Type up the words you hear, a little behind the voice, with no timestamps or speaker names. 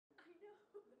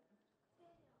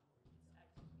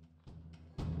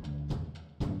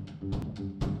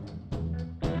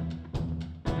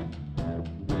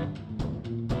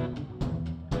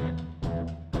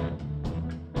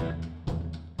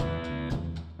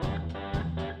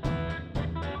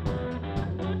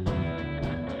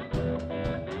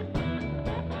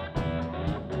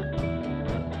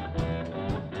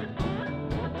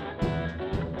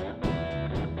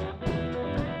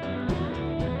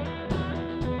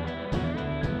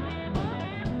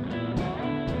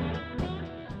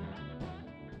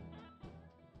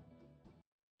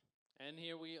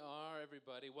here we are,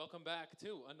 everybody. Welcome back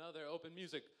to another Open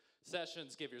Music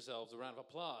Sessions. Give yourselves a round of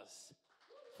applause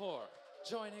for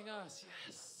joining us.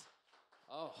 Yes.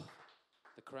 Oh,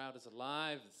 the crowd is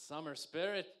alive. The summer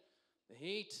spirit, the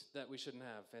heat that we shouldn't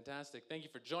have. Fantastic. Thank you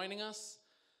for joining us.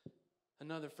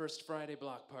 Another First Friday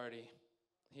block party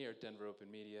here at Denver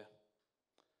Open Media.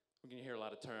 We're going to hear a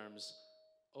lot of terms.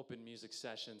 Open Music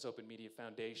Sessions, Open Media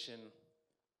Foundation.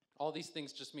 All these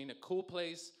things just mean a cool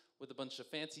place with a bunch of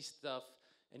fancy stuff,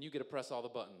 and you get to press all the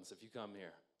buttons if you come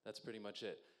here. That's pretty much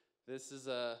it. This is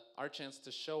our chance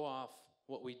to show off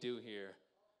what we do here,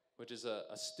 which is a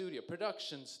studio,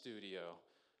 production studio,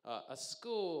 a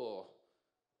school,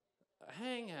 a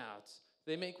hangout.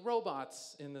 They make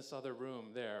robots in this other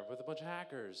room there with a bunch of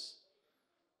hackers.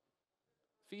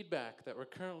 Feedback that we're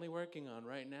currently working on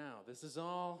right now. This is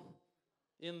all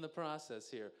in the process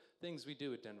here. Things we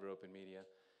do at Denver Open Media.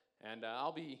 And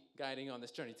I'll be guiding on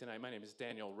this journey tonight. My name is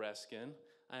Daniel Reskin.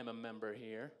 I am a member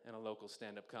here and a local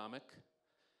stand-up comic.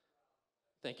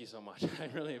 Thank you so much. I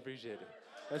really appreciate it.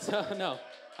 That's, no,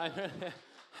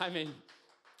 I mean,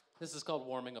 this is called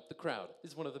warming up the crowd.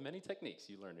 It's one of the many techniques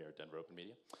you learn here at Denver Open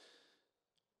Media.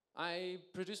 I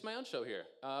produce my own show here.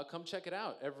 Come check it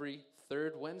out every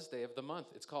third Wednesday of the month.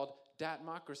 It's called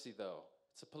Datmocracy, though.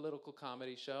 It's a political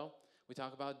comedy show. We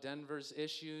talk about Denver's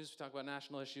issues. We talk about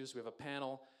national issues. We have a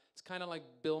panel. It's kind of like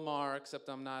Bill Maher, except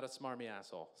I'm not a smarmy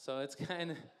asshole. So it's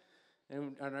kind of,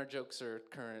 and our jokes are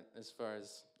current as far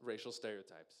as racial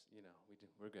stereotypes. You know,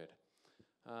 we're good.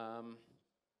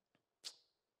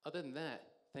 Other than that,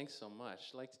 thanks so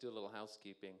much. I'd like to do a little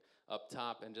housekeeping up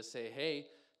top and just say, hey,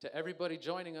 to everybody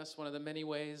joining us, one of the many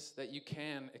ways that you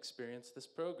can experience this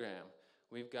program.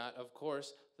 We've got, of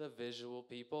course, the visual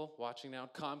people watching now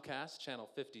on Comcast, channel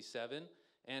 57,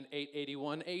 and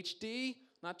 881 HD.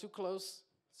 Not too close.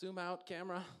 Zoom out,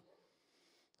 camera.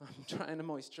 I'm trying to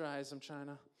moisturize. I'm trying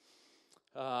to...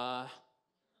 I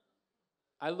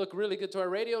look really good to our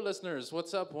radio listeners.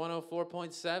 What's up,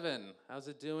 104.7? How's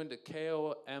it doing to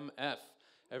KOMF,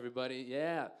 everybody?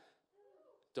 Yeah.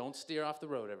 Don't steer off the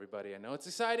road, everybody. I know it's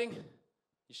exciting.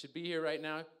 You should be here right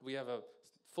now. We have a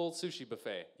full sushi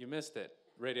buffet. You missed it,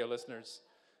 radio listeners.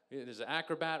 There's an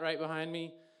acrobat right behind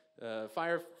me.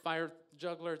 Fire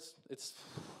juggler. It's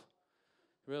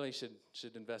really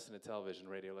should invest in a television,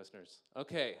 radio listeners.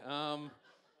 Okay.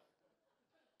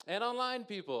 And online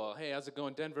people. Hey, how's it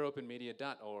going?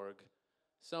 DenverOpenMedia.org.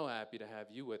 So happy to have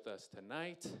you with us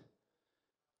tonight.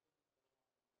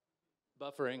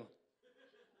 Buffering.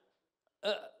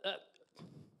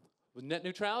 Was net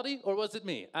neutrality, or was it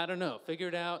me? I don't know. Figure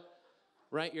it out.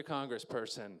 Write your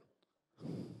congressperson.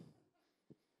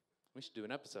 We should do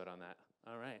an episode on that.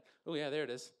 All right. Oh, yeah, there it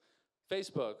is.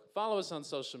 Facebook. Follow us on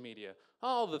social media.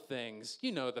 All the things.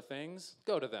 You know the things.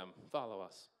 Go to them. Follow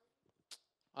us.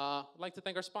 I'd like to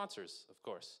thank our sponsors, of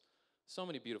course. So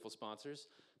many beautiful sponsors.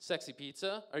 Sexy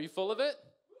Pizza. Are you full of it?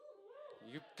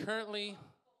 You currently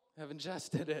have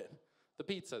ingested it. The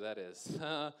pizza, that is.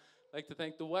 I'd like to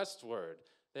thank the Westward.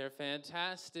 Their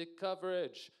fantastic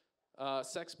coverage.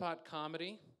 Sexpot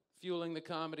Comedy, fueling the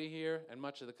comedy here and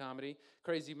much of the comedy.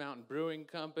 Crazy Mountain Brewing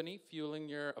Company, fueling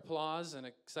your applause and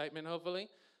excitement, hopefully.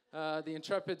 The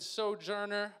Intrepid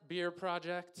Sojourner Beer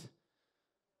Project.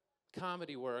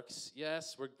 Comedy Works.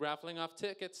 Yes, we're raffling off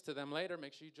tickets to them later.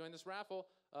 Make sure you join this raffle.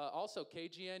 Also,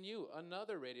 KGNU,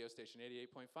 another radio station,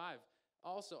 88.5,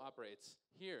 also operates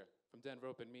here from Denver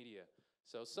Open Media.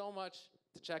 So much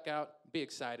to check out, be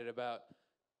excited about.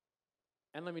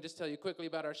 And let me just tell you quickly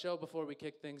about our show before we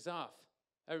kick things off.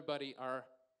 Everybody, our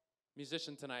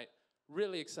musician tonight,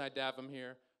 really excited to have him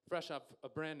here, fresh off a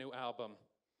brand new album.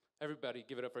 Everybody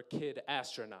give it up for Kid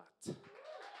Astronaut.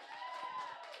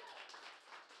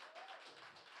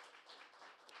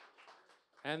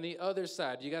 And the other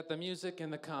side, you got the music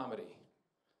and the comedy.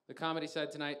 The comedy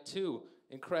side tonight, two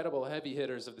incredible heavy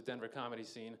hitters of the Denver comedy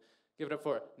scene. Give it up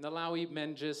for Nalawi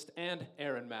Mengist and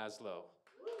Aaron Maslow.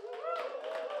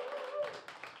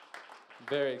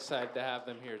 Very excited to have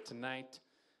them here tonight.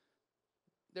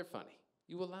 They're funny.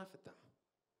 You will laugh at them.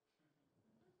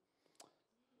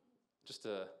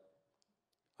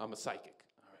 I'm a psychic,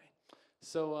 all right.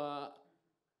 So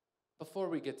before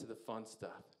we get to the fun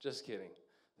stuff, just kidding.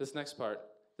 This next part,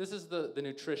 this is the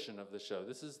nutrition of the show.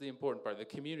 This is the important part, the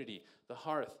community, the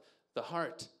hearth, the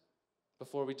heart,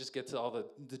 before we just get to all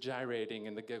the gyrating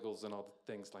and the giggles and all the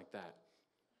things like that.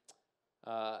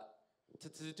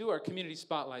 To do our community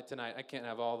spotlight tonight, I can't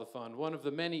have all the fun. One of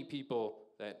the many people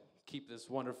that keep this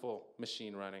wonderful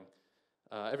machine running.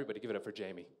 Everybody give it up for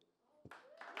Jamie.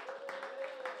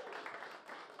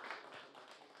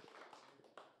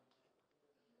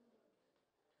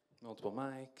 Multiple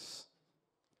mics.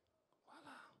 Voila.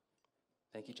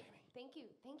 Thank you, Jamie.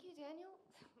 Thank you, Daniel.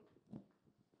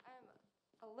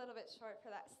 I'm a little bit short for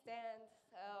that stand,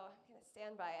 so I'm gonna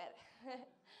stand by it.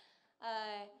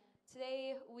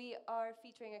 Today we are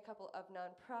featuring a couple of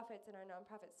nonprofits in our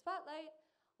nonprofit spotlight,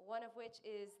 one of which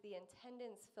is the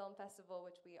Intendance Film Festival,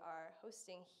 which we are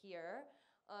hosting here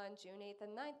on June 8th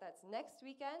and 9th. That's next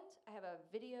weekend. I have a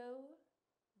video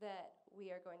that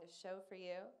we are going to show for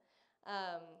you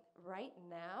right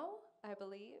now, I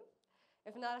believe.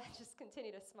 If not, I just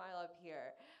continue to smile up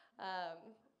here.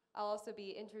 I'll also be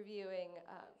interviewing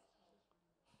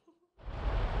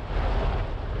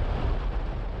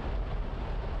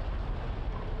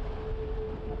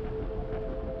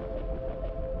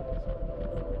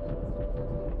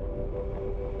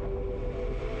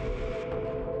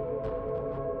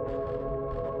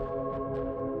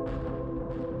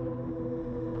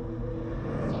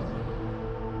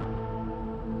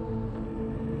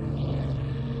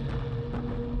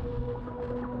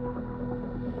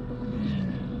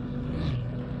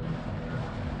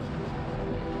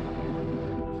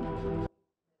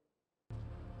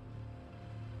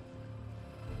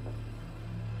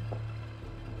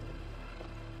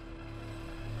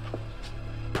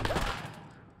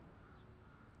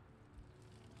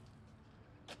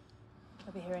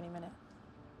I'll be here any minute.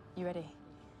 You ready?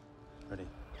 Ready.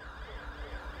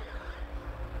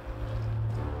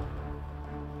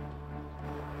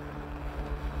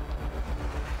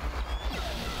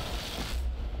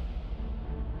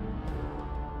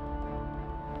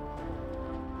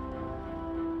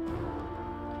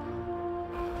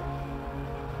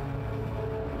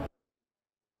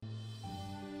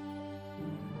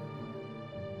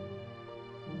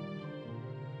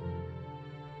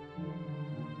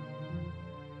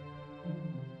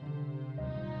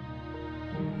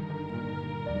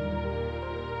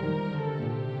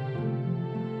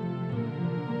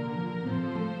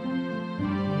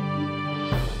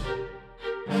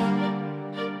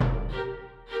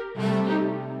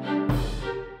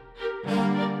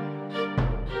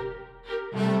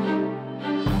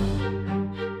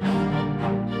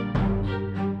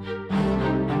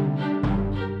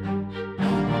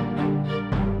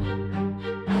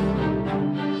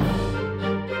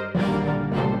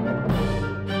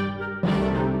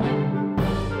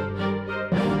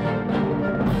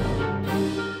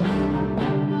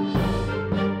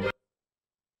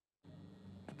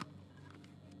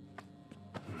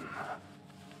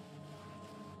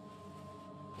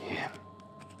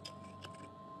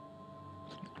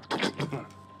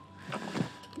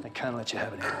 I can't let you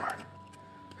have it anymore.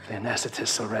 The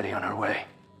anesthetist's already on her way.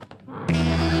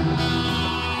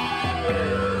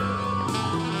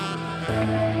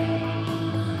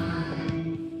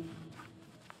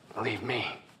 Believe me,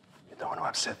 you don't want to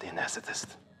upset the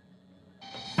anesthetist.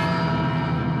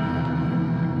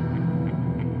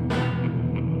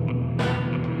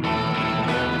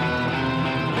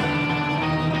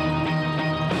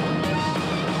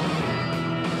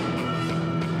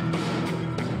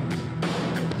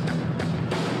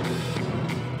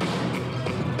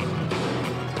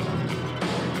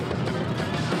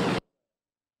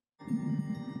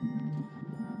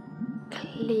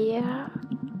 Clear,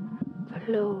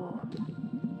 blue,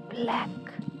 black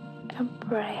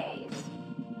embrace.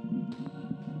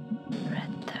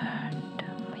 Return to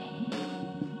me.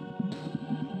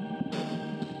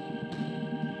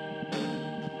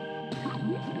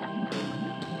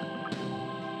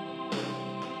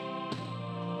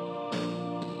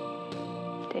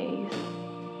 Days,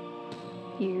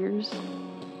 years,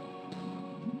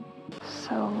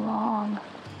 so long,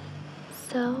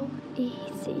 so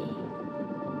easy.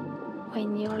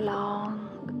 When you're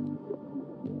long,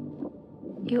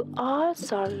 you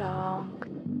also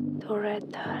long to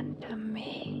return to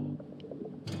me.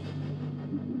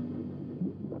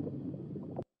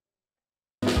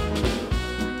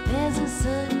 There's a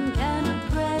certain kind of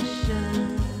pressure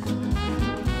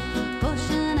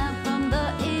pushing out from the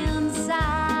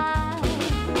inside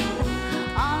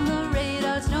on the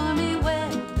radar, stormy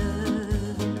weather.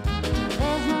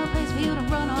 There's no place for you to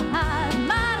run or hide.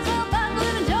 Might as well buckle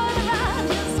and enjoy the ride.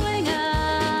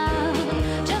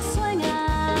 Just swing out,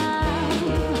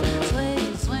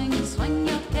 swing, swing, swing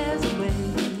your cares away.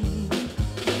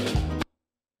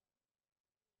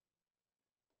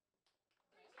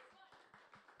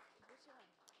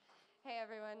 Hey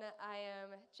everyone, I am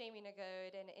Jamie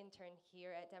Nagode, an intern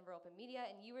here at Denver Open Media,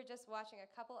 and you were just watching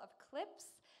a couple of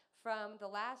clips from the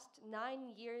last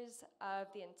 9 years of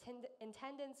the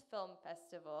Intendance Film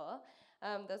Festival.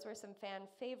 Those were some fan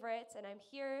favorites, and I'm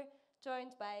here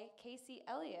joined by Casey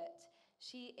Elliott.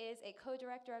 She is a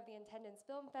co-director of the Intendance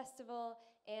Film Festival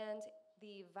and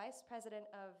the vice president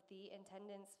of the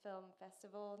Intendance Film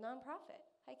Festival nonprofit.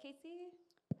 Hi, Casey.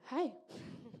 Hi.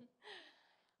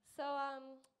 So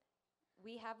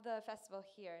we have the festival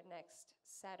here next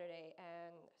Saturday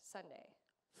and Sunday.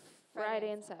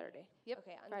 Friday and Saturday. Yep.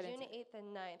 Okay, on Friday and June Saturday. 8th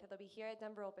and 9th, it'll be here at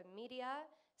Denver Open Media,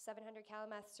 700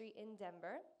 Calumet Street in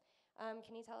Denver.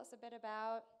 Can you tell us a bit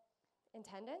about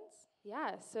Intendance?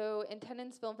 Yeah, so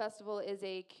Intendance Film Festival is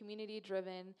a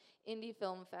community-driven indie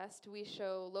film fest. We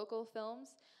show local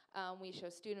films, we show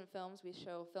student films, we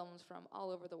show films from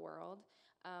all over the world.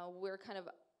 We're kind of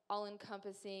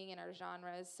all-encompassing in our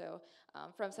genres, so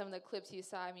from some of the clips you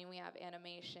saw, I mean, we have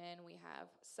animation, we have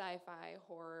sci-fi,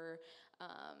 horror,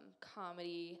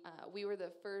 comedy. We were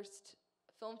the first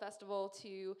film festival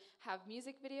to have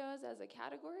music videos as a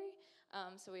category,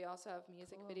 so we also have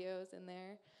music videos in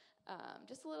there.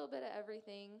 Just a little bit of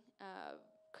everything.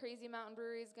 Crazy Mountain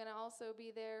Brewery is going to also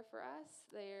be there for us.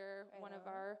 They're one of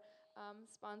our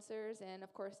sponsors, and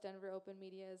of course Denver Open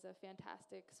Media is a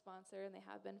fantastic sponsor, and they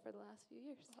have been for the last few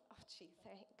years. Oh, gee,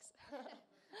 thanks.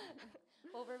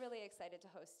 Well, we're really excited to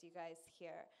host you guys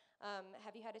here.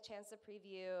 Have you had a chance to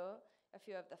preview a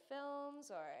few of the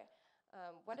films, or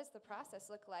what does the process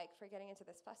look like for getting into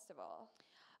this festival?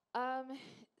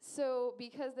 So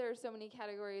because there are so many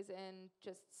categories and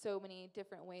just so many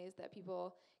different ways that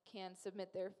people can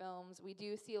submit their films, we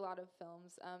do see a lot of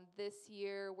films. This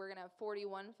year we're gonna have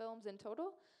 41 films in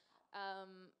total,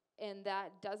 and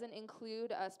that doesn't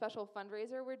include a special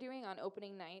fundraiser we're doing on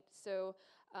opening night. So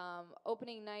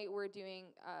opening night we're doing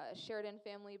a Sheridan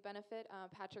family benefit.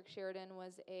 Patrick Sheridan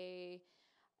was a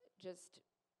just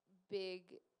big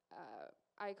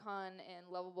icon and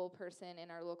lovable person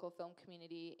in our local film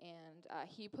community, and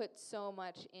he put so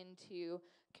much into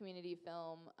community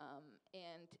film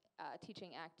and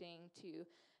teaching acting to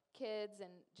kids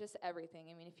and just everything.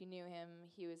 I mean, if you knew him,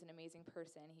 he was an amazing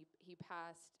person. He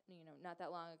passed, not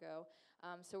that long ago.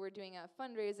 So we're doing a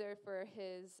fundraiser for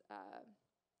his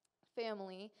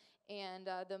family, and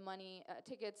the money,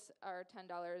 tickets are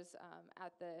 $10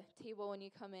 at the table when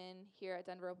you come in here at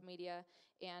Denver Open Media,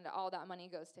 and all that money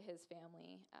goes to his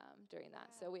family during that.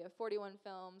 So we have 41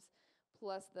 films,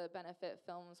 plus the benefit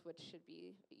films, which should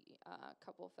be a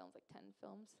couple of films, like 10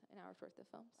 films, an hour's worth of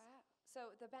films. Wow.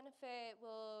 So the benefit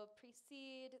will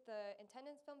precede the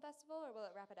Intendance Film Festival, or will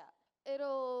it wrap it up?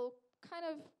 It'll kind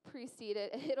of precede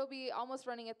it. It'll be almost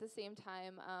running at the same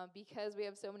time because we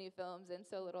have so many films and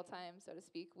so little time, so to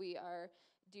speak. We are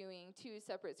doing 2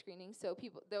 separate screenings, so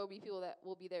there will be people that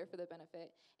will be there for the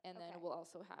benefit, and then we'll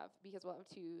also have, because we'll have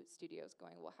 2 studios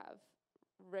going, we'll have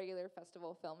regular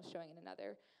festival films showing in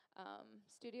another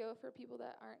studio for people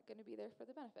that aren't going to be there for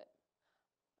the benefit.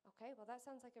 Okay, well that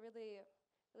sounds like a really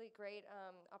great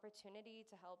opportunity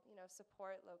to help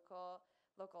support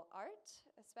local art,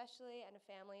 especially, and a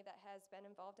family that has been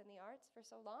involved in the arts for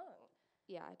so long.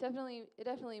 Yeah, it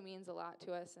definitely means a lot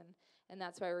to us, and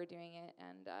that's why we're doing it.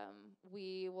 And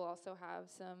we will also have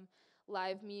some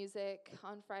live music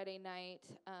on Friday night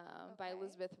by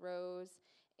Elizabeth Rose,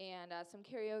 and some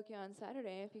karaoke on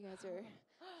Saturday if you guys are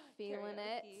feeling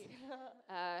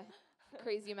it.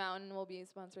 Crazy Mountain will be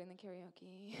sponsoring the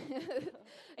karaoke.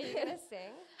 Are you gonna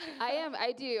sing? I am.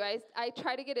 I do. I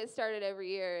try to get it started every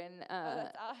year, and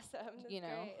that's awesome. That's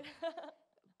great.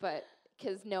 But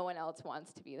because no one else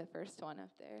wants to be the first one up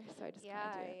there, so I just kind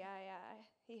of do it. Yeah.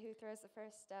 He who throws the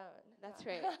first stone. That's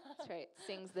right. That's right.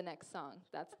 Sings the next song.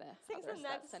 That's the Sings how the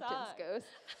that next sentence song. goes.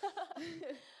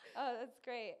 Oh, that's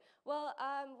great. Well,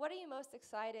 what are you most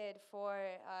excited for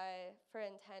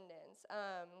Intendance?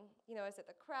 Is it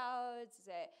the crowds? Is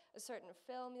it a certain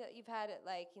film that you've had it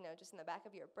just in the back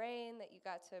of your brain that you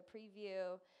got to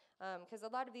preview? Because a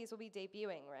lot of these will be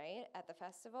debuting, right, at the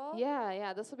festival?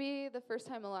 Yeah. This will be the first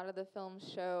time a lot of the films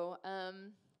show.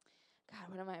 God,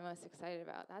 what am I most excited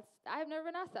about? I've never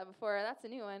been asked that before. That's a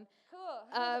new one.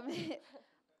 Cool.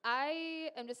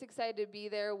 I am just excited to be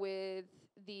there with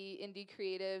the indie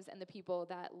creatives and the people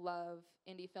that love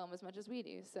indie film as much as we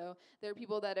do. So there are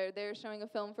people that are there showing a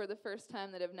film for the first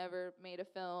time that have never made a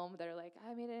film. That are like,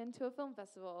 I made it into a film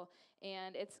festival,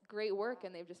 and it's great work,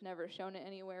 and they've just never shown it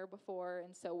anywhere before.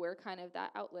 And so we're kind of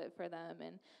that outlet for them.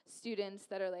 And students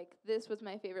that are like, this was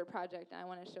my favorite project, and I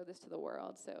want to show this to the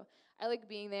world. So I like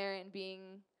being there and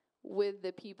being with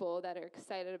the people that are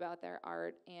excited about their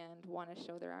art and want to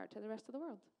show their art to the rest of the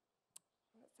world.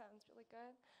 That sounds really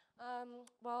good.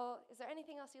 Well, is there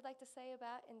anything else you'd like to say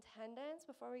about Intendance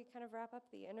before we kind of wrap up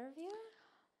the interview?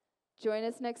 Join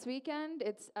us next weekend.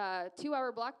 It's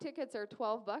 2-hour block tickets are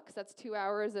 $12. That's 2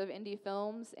 hours of indie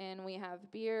films, and we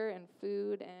have beer and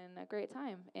food and a great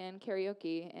time and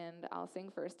karaoke. And I'll sing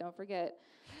first. Don't forget.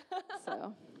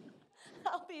 So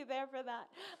I'll be there for that.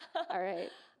 All right.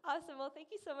 Awesome. Well, thank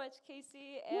you so much,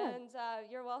 Casey. Yeah. And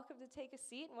you're welcome to take a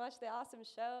seat and watch the awesome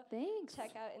show. Thanks.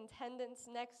 Check out Intendance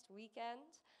next weekend.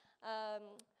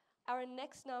 Our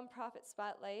next nonprofit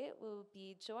spotlight will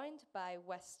be joined by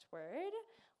Westward.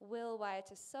 Will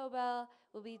Wyatt-Sobel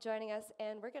will be joining us,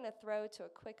 and we're going to throw to a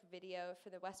quick video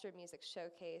for the Westward Music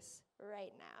Showcase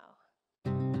right now.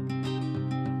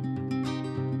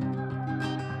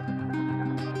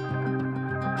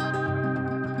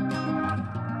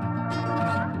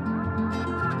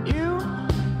 You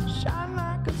shine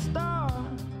like a star.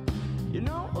 You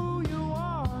know who you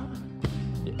are.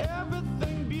 You're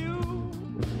everything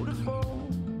beautiful.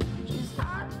 She's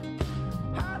hot,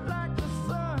 hot like the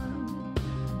sun.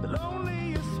 The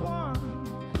loneliest one.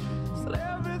 Still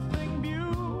everything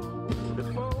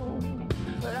beautiful.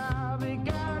 But I'll be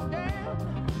goddamn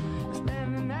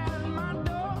standing at my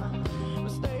door. We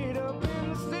stayed up in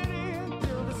the city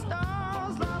till the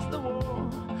stars lost the war.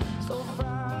 So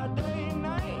Friday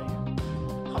night,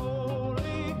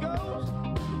 Holy Ghost,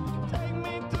 take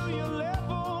me to your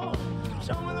level.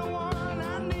 Show me the one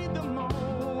I need the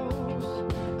most.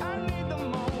 I need the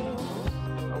most.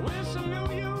 I wish I knew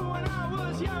you when I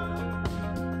was young.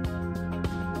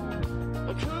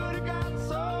 I could have got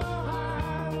so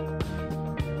high.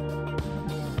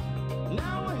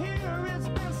 Now we're here, it's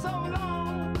been so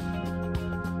long.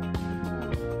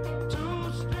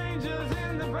 Two strangers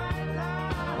in the bright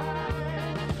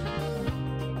light.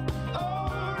 Oh, I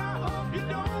hope you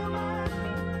don't mind.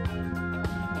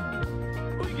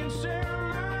 We can share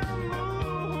my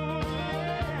mood,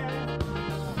 yeah.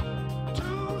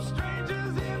 Two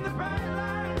strangers in the bright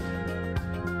light.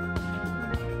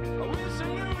 I wish I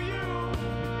knew you.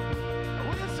 I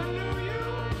wish I knew you.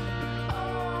 Oh, I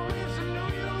wish I knew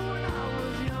you when I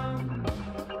was young.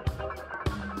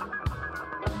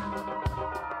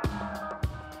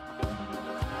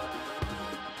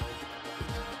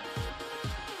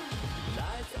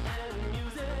 Lights and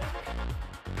music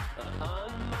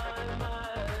on my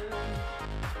mind.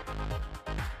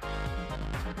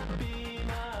 Be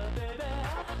my baby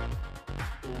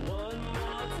one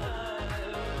more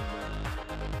time.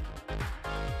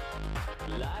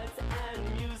 Lights and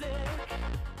music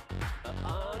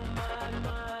on my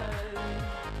mind.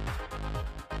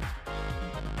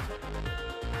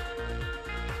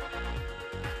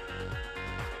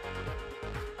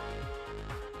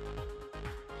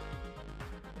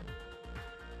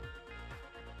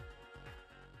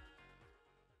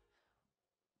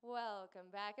 Welcome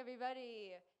back,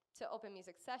 everybody, to Open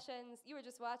Music Sessions. You were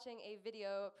just watching a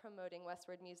video promoting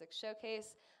Westward Music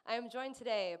Showcase. I am joined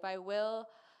today by Will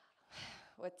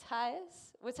Wyatt-Sobel.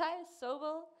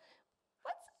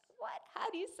 What? How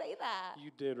do you say that?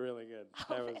 You did really good.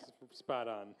 Oh, That was man. spot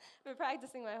on. I've been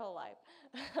practicing my whole life.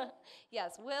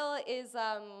 Yes, Will is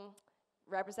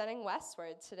representing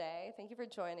Westward today. Thank you for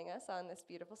joining us on this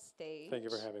beautiful stage. Thank you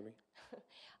for having me.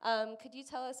 Could you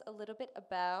tell us a little bit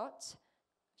about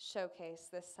Showcase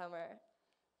this summer?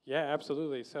 Yeah,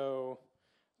 absolutely. So,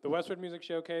 the Westward Music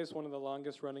Showcase, one of the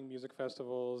longest running music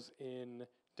festivals in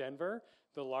Denver,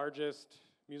 the largest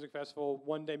music festival,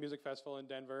 one-day music festival in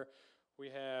Denver. We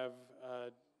have a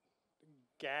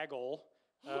gaggle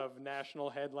of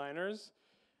national headliners,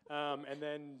 and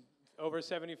then over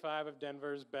 75 of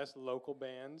Denver's best local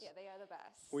bands. Yeah, they are the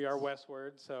best. We are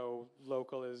Westward, so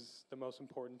local is the most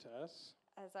important to us.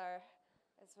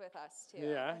 As with us too.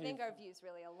 Yeah, I think our views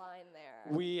really align there.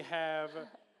 We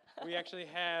actually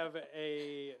have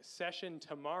a session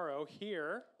tomorrow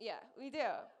here Yeah, we do.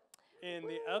 in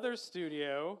the other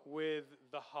studio with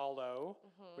The Hollow,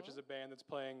 which is a band that's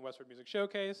playing Westward Music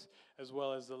Showcase, as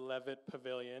well as the Levitt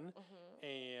Pavilion.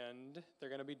 And they're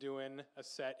going to be doing a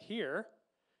set here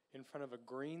in front of a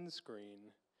green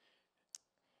screen.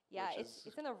 Yeah, which it's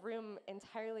is- in a room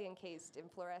entirely encased in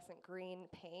fluorescent green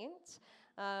paint.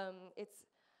 It's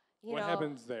you What know,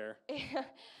 happens there?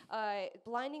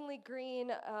 blindingly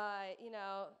green,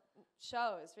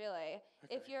 shows, really.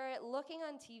 If Okay. you're looking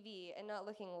on TV and not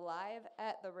looking live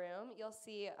at the room, you'll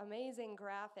see amazing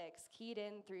graphics keyed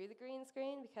in through the green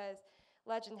screen, because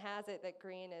legend has it that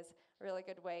green is a really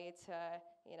good way to,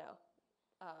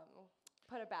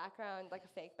 put a background, like a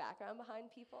fake background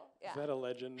behind people. Yeah. Is that a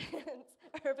legend? It's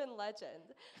urban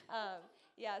legend.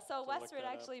 So look Westward that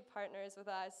up. actually partners with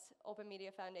us, Open Media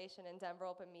Foundation and Denver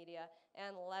Open Media,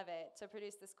 and Levitt to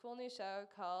produce this cool new show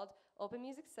called Open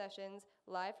Music Sessions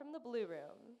Live from the Blue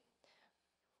Room.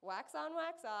 Wax on,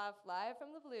 wax off, live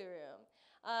from the Blue Room.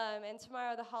 And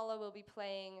tomorrow the Hollow will be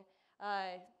playing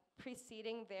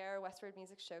preceding their Westward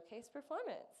Music Showcase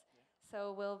performance.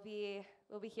 So we'll be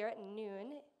here at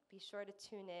noon be sure to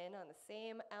tune in on the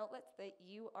same outlets that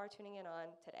you are tuning in on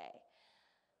today.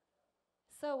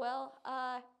 So, Will,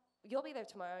 you'll be there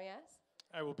tomorrow, yes?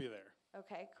 I will be there.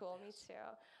 Okay, cool, Yes. me too.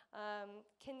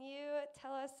 Can you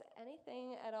tell us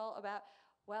anything at all about,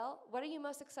 well, what are you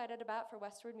most excited about for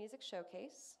Westward Music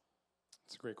Showcase?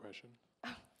 It's a great question.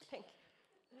 Thank you.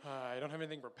 I don't have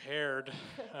anything prepared,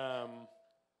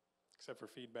 except for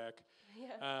feedback.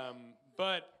 Yeah.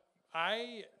 But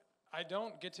I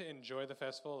don't get to enjoy the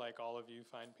festival like all of you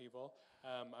fine people.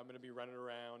 I'm going to be running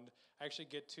around. I actually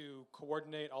get to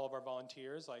coordinate all of our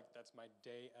volunteers. Like, that's my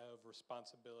day of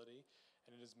responsibility,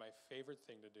 and it is my favorite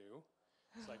thing to do.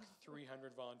 It's like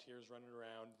 300 volunteers running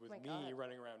around with my me God.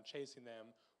 running around chasing them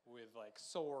with like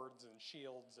swords and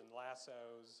shields and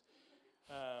lassos.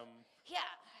 Yeah.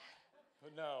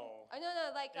 No. Oh,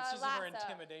 no, like It's just for lasso.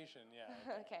 intimidation, yeah.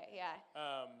 Okay, yeah.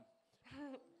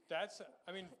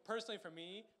 Personally for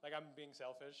me, like, I'm being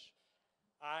selfish.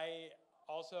 I've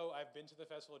been to the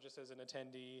festival just as an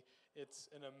attendee. It's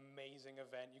an amazing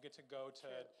event. You get to go to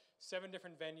 7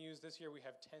 different venues. This year we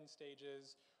have 10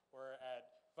 stages. We're at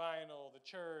Vinyl, The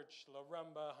Church, La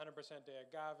Rumba, 100% de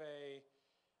Agave.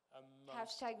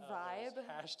 Hashtag vibe.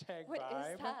 Hashtag What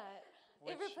vibe. is that?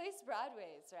 It which- replaced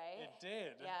Broadway's, right? It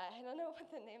did. Yeah, I don't know what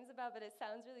the name's about, but it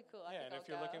sounds really cool. I Yeah, think and if I'll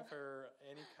you're go. looking for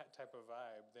any type of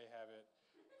vibe, they have it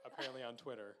apparently on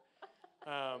Twitter.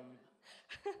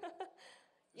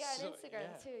 Yeah, So, and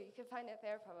Instagram yeah. too. You can find it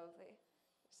there probably.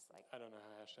 Just like I don't know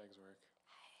how hashtags work.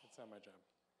 It's not my job.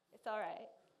 it's all right.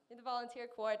 You're the volunteer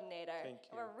coordinator. Thank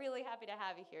And we're you. really happy to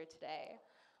have you here today.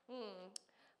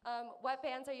 What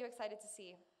bands are you excited to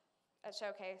see at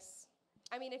Showcase?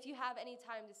 I mean, if you have any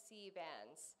time to see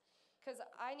bands, because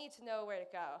I need to know where to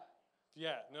go.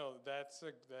 Yeah, no, that's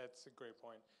a great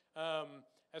point.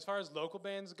 As far as local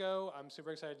bands go, I'm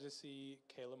super excited to see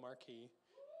Kayla Marquis.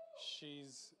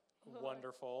 She's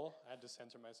wonderful. I had to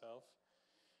censor myself.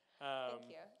 Thank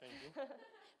you. Thank you.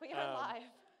 We are live.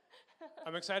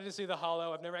 I'm excited to see The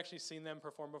Hollow. I've never actually seen them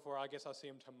perform before. I guess I'll see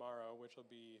them tomorrow, which will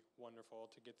be wonderful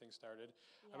to get things started.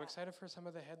 I'm Yeah. excited for some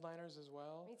of the headliners as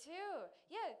well. Me too.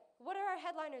 Yeah. What are our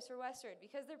headliners for Westward?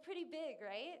 Because they're pretty big,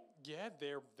 right? Yeah,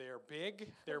 they're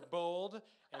big, they're bold,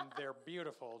 and they're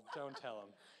beautiful. Don't tell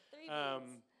them. 3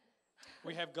 Bs.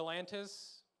 We have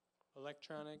Galantis,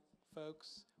 electronic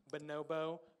folks.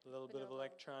 Bonobo, a little bit of Bonobo.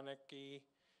 electronic-y.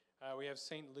 We have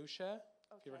St. Lucia.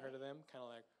 Have you ever Okay. heard of them? Kind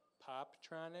of like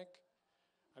pop-tronic.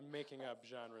 I'm making up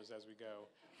genres as we go.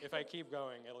 If I keep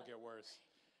going, it'll get worse.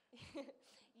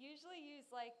 Usually use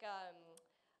like a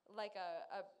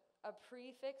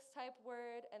prefix type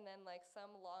word and then like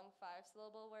some long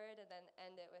 5-syllable word and then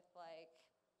end it with like,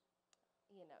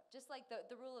 just like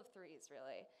the rule of 3s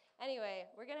really. Anyway,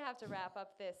 we're gonna have to wrap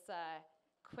up this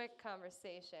quick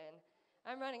conversation.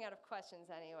 I'm running out of questions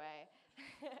anyway.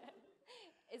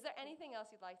 Is there anything else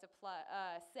you'd like to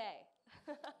say?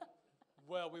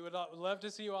 Well, we would love to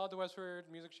see you all at the Westward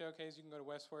Music Showcase. You can go to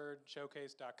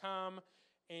westwardshowcase.com.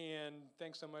 And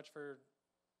thanks so much for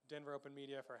Denver Open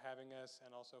Media for having us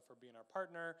and also for being our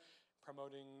partner,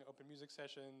 promoting open music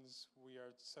sessions. We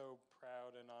are so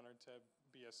proud and honored to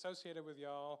be associated with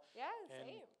y'all. Yeah, and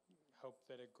same. hope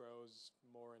that it grows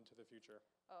more into the future.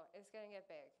 Oh, it's gonna get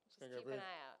big. Just gonna keep get an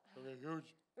big. eye out. Okay,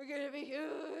 huge. We're gonna be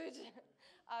huge.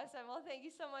 Awesome. Well, thank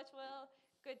you so much, Will.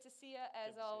 Good to see you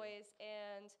as to see you. always.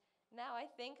 And now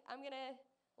I think I'm gonna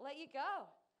let you go.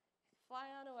 Fly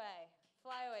on away.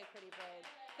 Fly away, pretty bird.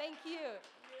 Thank you.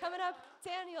 Coming up,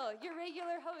 Daniel, your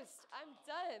regular host. I'm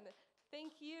done.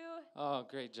 Thank you. Oh,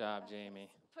 great job, Jamie.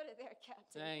 Put it there,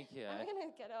 Captain. Thank you. I'm gonna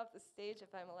get off the stage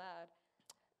if I'm allowed.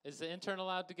 Is the intern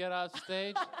allowed to get off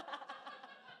stage?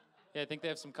 Yeah, I think they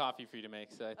have some coffee for you to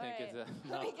make, so I think All it's right.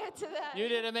 a. Let me get to that. You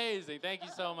did amazing. Thank you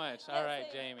so much. All Yes, right,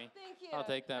 thank- Jamie. Thank you. I'll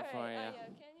take that All for right. you. Oh, yeah.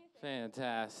 Can you? Thank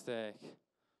Fantastic.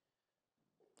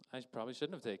 I probably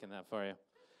shouldn't have taken that for you.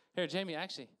 Here, Jamie,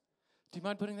 actually, do you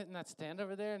mind putting that in that stand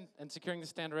over there and securing the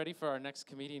stand ready for our next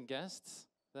comedian guests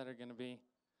that are going to be?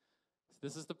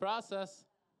 This is the process.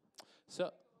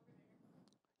 So,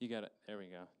 you got it. There we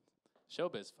go.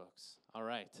 Showbiz, folks. All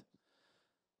right.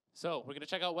 So, we're going to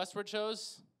check out Westward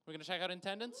shows. We're going to check out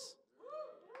attendance.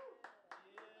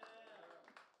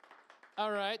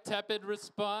 All right, tepid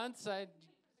response. I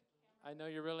know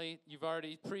you've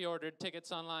already pre-ordered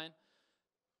tickets online.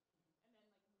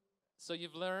 So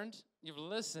you've learned, you've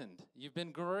listened, you've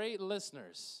been great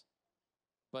listeners,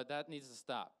 but that needs to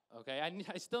stop, okay?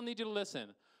 I still need you to listen,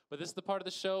 but this is the part of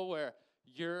the show where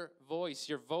your voice,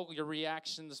 your vocal, your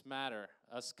reactions matter.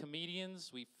 Us comedians,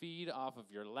 we feed off of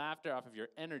your laughter, off of your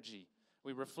energy.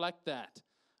 We reflect that,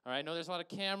 all right? I know there's a lot of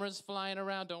cameras flying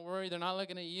around. Don't worry, they're not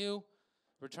looking at you.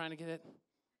 We're trying to get it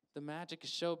the magic of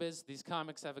showbiz. These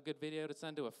comics have a good video to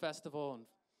send to a festival and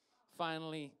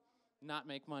finally not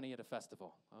make money at a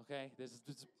festival, okay? There's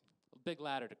a big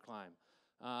ladder to climb.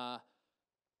 Oh,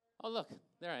 look,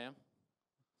 there I am.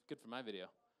 Good for my video.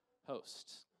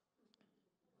 Host.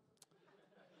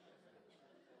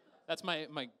 That's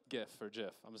my GIF or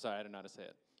GIF. I'm sorry, I don't know how to say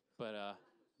it. But I'm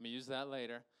going to use that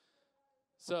later.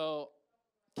 So,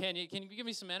 can you give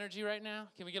me some energy right now?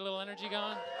 Can we get a little energy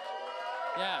going?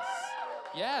 Yes.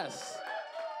 Yes.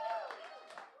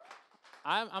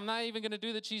 I'm not even going to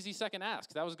do the cheesy second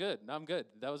ask. That was good. No, I'm good.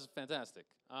 That was fantastic.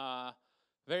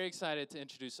 Very excited to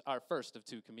introduce our first of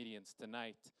two comedians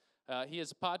tonight. He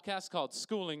has a podcast called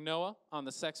Schooling Noah on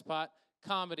the Sexpot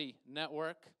Comedy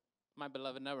Network, my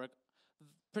beloved network.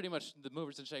 Pretty much the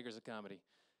movers and shakers of comedy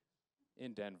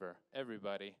in Denver.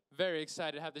 Everybody. Very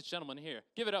excited to have this gentleman here.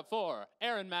 Give it up for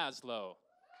Aaron Maslow.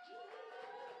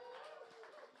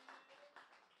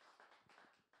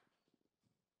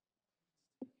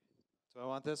 Do I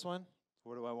want this one?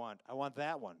 What do I want? I want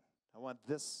that one. I want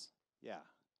this. Yeah.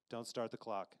 Don't start the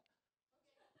clock.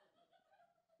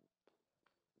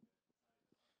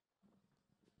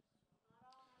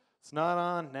 It's not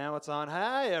on. Now it's on.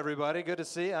 Hi, everybody. Good to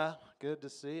see ya. Good to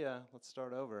see ya. Let's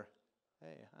start over.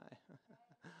 Hey,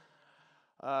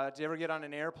 hi. Do you ever get on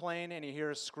an airplane and you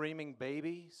hear a screaming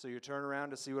baby? So you turn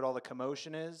around to see what all the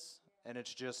commotion is, and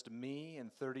it's just me and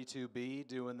 32B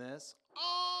doing this.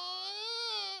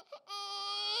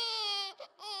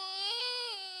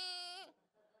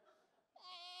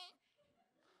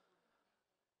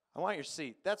 I want your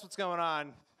seat. That's what's going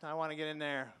on. I want to get in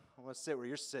there. I want to sit where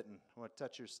you're sitting. I want to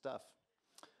touch your stuff.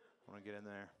 I want to get in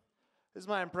there. This is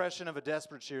my impression of a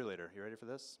desperate cheerleader. You ready for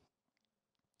this?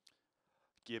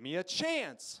 Give me a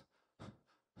chance.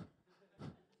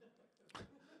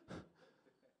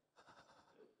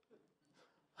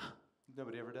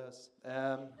 Nobody ever does.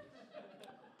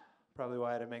 Probably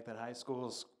why I didn't make that high school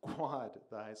squad,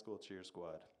 the high school cheer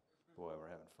squad. Boy, we're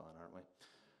having fun, aren't we?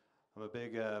 I'm a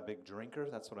big drinker.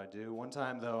 That's what I do. One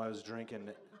time, though, I was drinking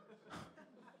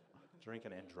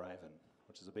and driving,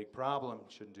 which is a big problem.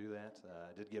 Shouldn't do that.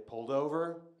 I did get pulled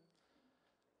over.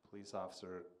 Police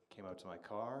officer came up to my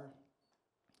car.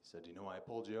 He said, "Do you know why I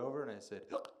pulled you over?" And I said,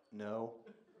 "No."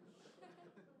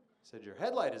 He said, "Your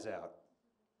headlight is out."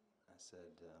 I said,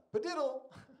 "Padiddle."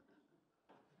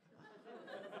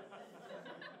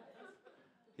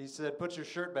 He said, "Put your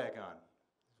shirt back on."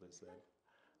 That's what he said.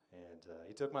 And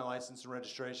he took my license and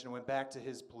registration and went back to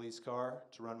his police car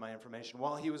to run my information.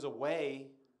 While he was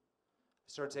away, I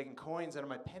started taking coins out of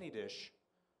my penny dish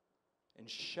and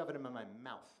shoving them in my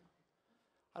mouth.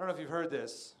 I don't know if you've heard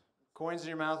this. Coins in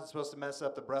your mouth is supposed to mess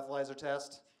up the breathalyzer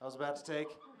test I was about to take.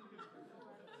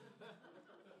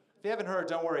 If you haven't heard,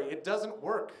 don't worry. It doesn't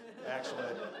work,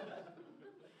 actually.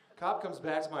 Cop comes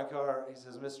back to my car. He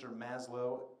says, "Mr.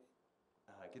 Maslow,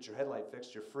 get your headlight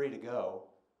fixed. You're free to go."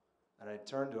 And I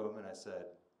turned to him and I said,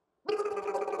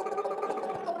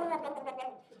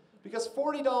 because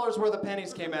 $40 worth of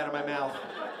pennies came out of my mouth.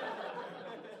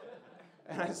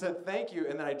 And I said, "Thank you."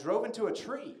 And then I drove into a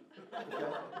tree.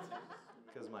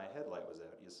 Because my headlight was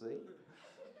out, you see?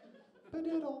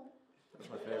 Padiddle. That's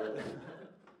my favorite.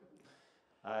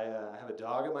 I have a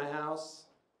dog at my house.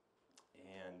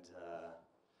 And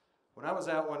when I was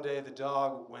out one day, the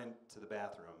dog went to the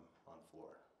bathroom on the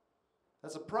floor.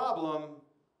 That's a problem,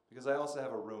 because I also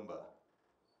have a Roomba.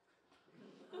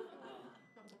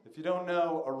 If you don't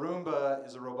know, a Roomba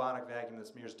is a robotic vacuum that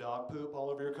smears dog poop all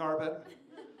over your carpet.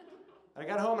 And I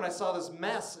got home and I saw this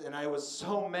mess, and I was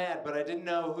so mad, but I didn't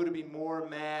know who to be more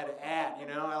mad at, you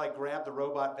know? I grabbed the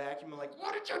robot vacuum and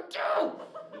 "What did you do?"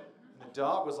 And the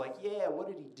dog was like, "Yeah, what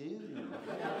did he do?"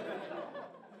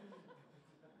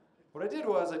 What I did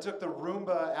was I took the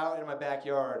Roomba out in my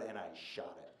backyard and I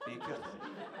shot it, because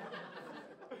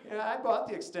I bought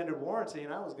the extended warranty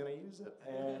and I was going to use it.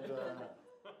 And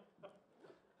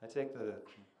I take the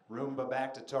Roomba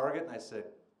back to Target and I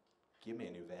said, "Give me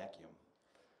a new vacuum."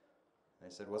 And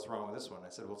they said, "What's wrong with this one?" I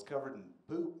said, "Well, it's covered in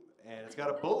poop and it's got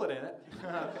a bullet in it."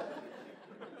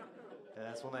 And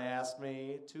that's when they asked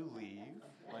me to leave,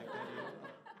 like they do.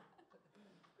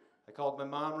 I called my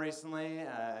mom recently.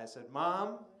 I said,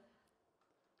 "Mom,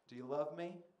 do you love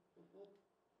me?"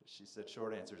 She said,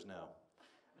 "Short answer is no."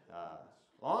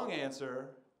 Long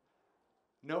answer,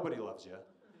 nobody loves you.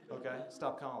 Okay?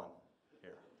 Stop calling.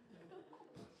 Here.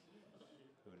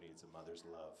 Who needs a mother's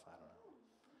love? I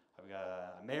don't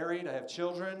know. I'm married. I have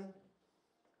children.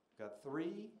 I've got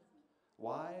 3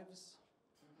 wives.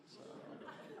 So,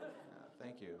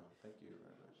 thank you. Thank you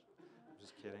very much. I'm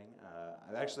just kidding.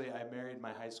 I married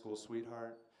my high school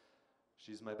sweetheart.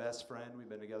 She's my best friend. We've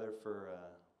been together for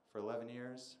for 11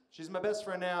 years. She's my best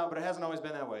friend now, but it hasn't always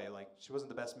been that way. Like, she wasn't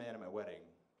the best man at my wedding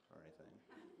or anything.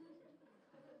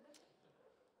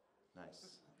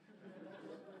 Nice.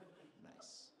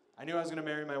 Nice. I knew I was going to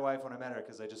marry my wife when I met her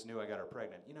because I just knew I got her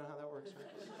pregnant. You know how that works, right?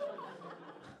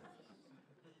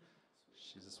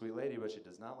 She's a sweet lady, but she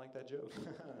does not like that joke.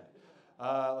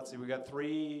 Let's see, we got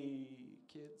 3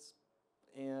 kids.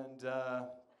 And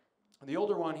the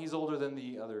older one, he's older than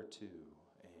the other 2.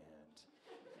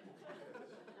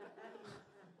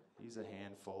 He's a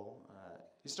handful.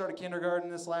 He started kindergarten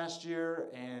this last year,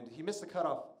 and he missed the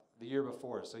cutoff the year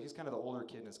before, so he's kind of the older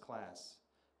kid in his class.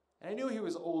 And I knew he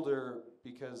was older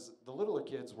because the littler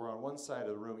kids were on one side of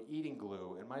the room eating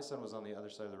glue, and my son was on the other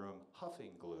side of the room huffing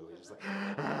glue. He was just like,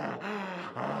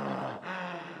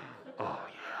 oh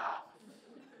yeah.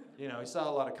 You know, he saw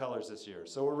a lot of colors this year,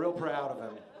 so we're real proud of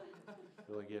him,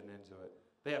 really getting into it.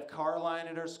 They have car line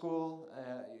at our school.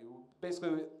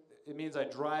 Basically, it means I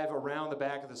drive around the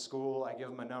back of the school, I give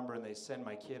them a number, and they send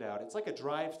my kid out. It's like a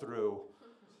drive-through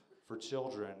for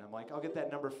children. I'm like, I'll get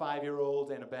that number 5-year-old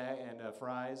and a bag and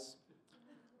fries.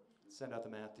 Send out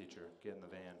the math teacher. Get in the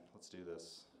van. Let's do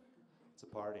this. It's a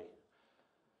party.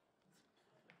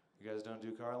 You guys don't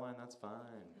do car line? That's fine.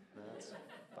 That's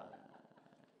fine.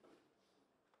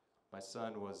 My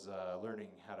son was learning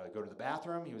how to go to the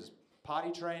bathroom. He was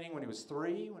potty training when he was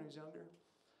 3, when he was younger.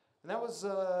 And that was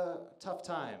a tough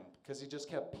time because he just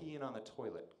kept peeing on the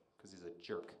toilet because he's a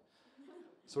jerk.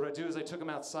 So what I do is I took him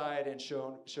outside and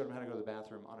showed him how to go to the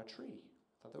bathroom on a tree.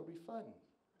 Thought that would be fun.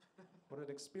 What an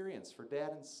experience for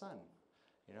dad and son.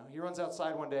 You know, he runs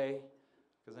outside one day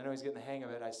because I know he's getting the hang of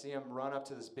it. I see him run up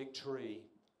to this big tree,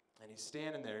 and he's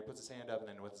standing there. He puts his hand up and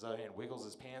then with his other hand wiggles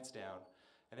his pants down.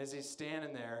 And as he's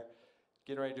standing there,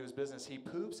 getting ready to do his business, he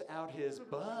poops out his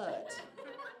butt.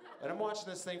 And I'm watching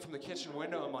this thing from the kitchen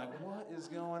window. I'm like, what is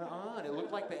going on? It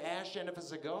looked like the ash end of a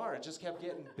cigar. It just kept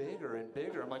getting bigger and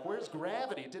bigger. I'm like, where's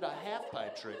gravity? It did a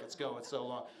half-pipe trick. It's going so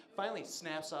long. Finally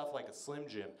snaps off like a Slim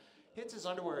Jim, hits his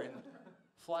underwear and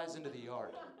flies into the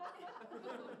yard.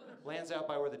 Lands out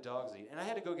by where the dogs eat. And I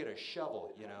had to go get a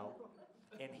shovel, you know,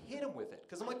 and hit him with it.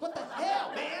 Because I'm like, what the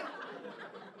hell, man?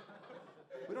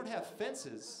 We don't have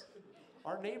fences.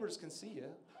 Our neighbors can see you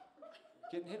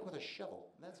getting hit with a shovel.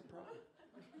 And that's a problem.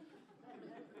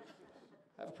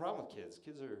 I have a problem with kids.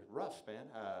 Kids are rough, man.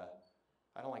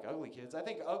 I don't like ugly kids. I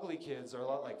think ugly kids are a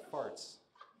lot like farts.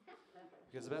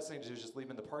 Because the best thing to do is just leave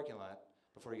them in the parking lot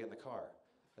before you get in the car.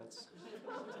 That's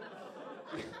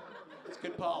it's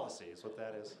good policy is what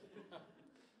that is. I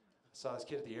saw this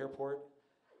kid at the airport.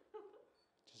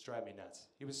 Just drive me nuts.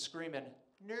 He was screaming,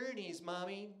 "Nernies,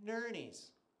 mommy,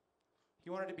 nernies." He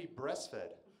wanted to be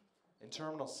breastfed in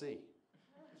Terminal C.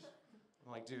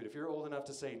 I'm like, dude, if you're old enough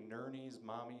to say nernies,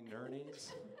 mommy,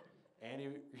 nernies, and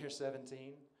you're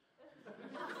 17,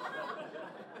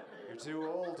 you're too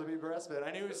old to be breastfed.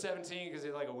 I knew he was 17 because he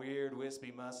had like a weird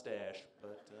wispy mustache,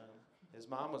 but his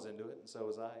mom was into it, and so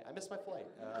was I. I missed my flight.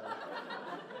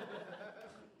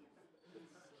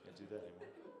 Can't do that anymore.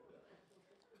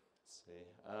 Let's see.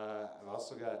 I've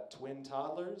also got twin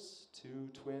toddlers, 2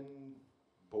 twin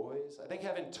boys. I think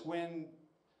having twin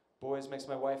boys makes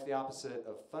my wife the opposite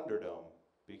of Thunderdome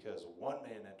because 1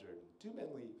 man entered, 2 men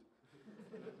leave.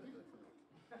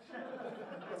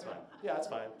 That's fine. Yeah, that's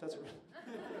fine. That's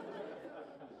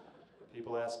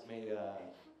People ask me,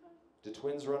 do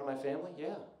twins run in my family?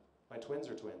 Yeah, my twins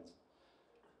are twins.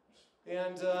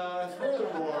 And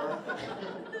furthermore,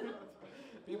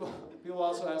 people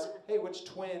also ask, hey, which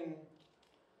twin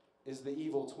is the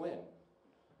evil twin?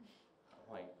 I'm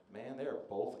like, man, they're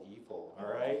both evil,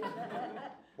 all right?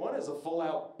 One is a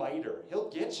full-out biter. He'll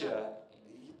get you,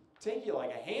 take you like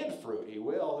a hand fruit, he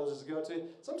will. He'll just go to,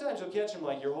 sometimes you'll catch him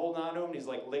like you're holding on to him and he's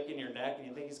like licking your neck and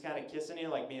you think he's kind of kissing you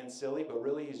like being silly, but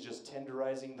really he's just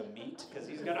tenderizing the meat because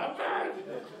he's gonna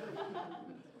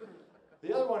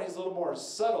The other one, he's a little more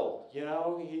subtle, you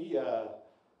know? He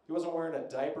wasn't wearing a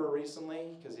diaper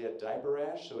recently because he had diaper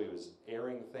rash, so he was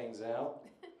airing things out.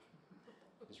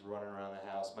 He's running around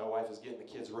the house. My wife is getting the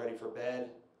kids ready for bed,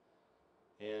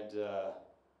 and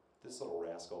this little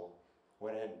rascal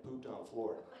went ahead and pooped on the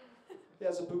floor. Yeah,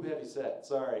 it's a poop-heavy set,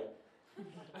 sorry.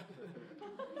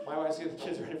 My wife's getting the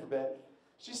kids ready for bed.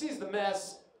 She sees the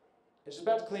mess, and she's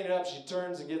about to clean it up. She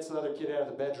turns and gets the other kid out of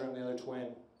the bedroom, the other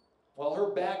twin. While her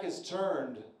back is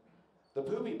turned, the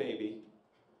poopy baby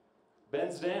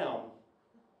bends down,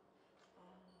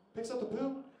 picks up the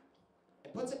poop,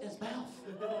 and puts it in his mouth.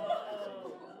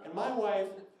 And my wife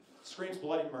screams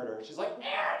bloody murder. She's like,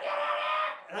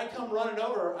 and I come running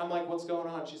over. I'm like, what's going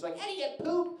on? She's like, how do you get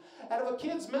poop out of a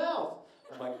kid's mouth?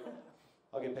 I'm like,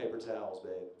 I'll get paper towels,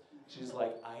 babe. She's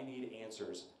like, I need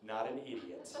answers, not an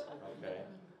idiot, okay?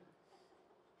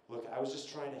 Look, I was just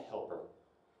trying to help her.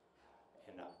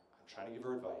 And I'm trying to give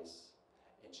her advice,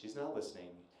 and she's not listening,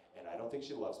 and I don't think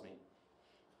she loves me.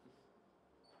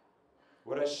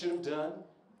 What I should have done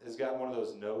is gotten one of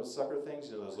those nose sucker things,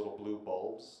 you know, those little blue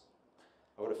bulbs.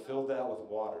 I would have filled that with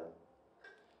water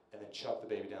and then chucked the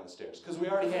baby down the stairs. Because we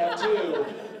already have two.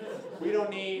 We don't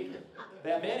need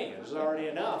that many. There's already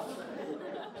enough.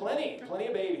 Plenty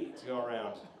of baby to go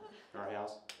around our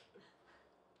house.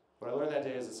 What I learned that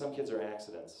day is that some kids are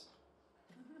accidents.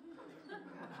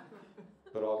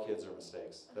 But all kids are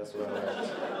mistakes. That's what I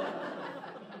learned.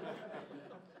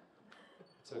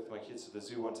 I took my kids to the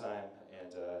zoo one time,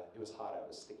 and it was hot out, it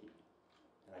was sticky.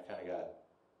 And I kind of got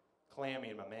clammy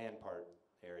in my man part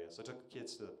area. So I took the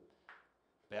kids to the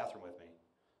bathroom with me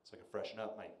so I could freshen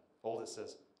up. My oldest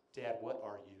says, Dad, what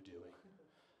are you doing?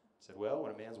 I said, well,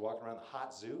 when a man's walking around the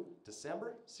hot zoo,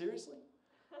 December, seriously?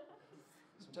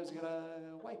 Sometimes you gotta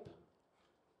wipe.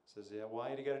 Says, yeah,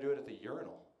 why do you gotta do it at the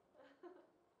urinal?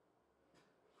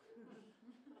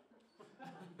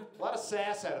 A lot of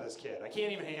sass out of this kid. I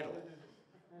can't even handle it.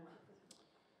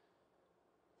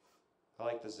 I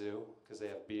like the zoo because they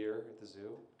have beer at the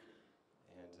zoo.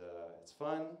 And it's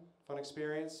fun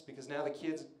experience because now the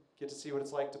kids get to see what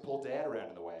it's like to pull Dad around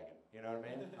in the wagon. You know what I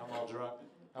mean? I'm all drunk.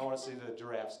 I want to see the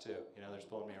giraffes too. You know, they're just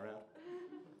pulling me around.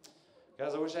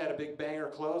 Guys, I wish I had a big banger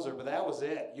closer, but that was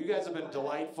it. You guys have been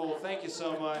delightful. Thank you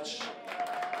so much.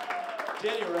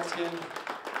 Daniel Ruskin,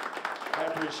 I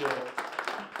appreciate it.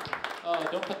 Oh,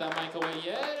 don't put that mic away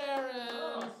yet,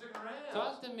 Aaron. Stick around.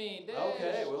 Talk to me. Dish,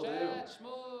 Okay, we'll chat, do.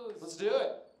 schmooze. Let's do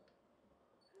it.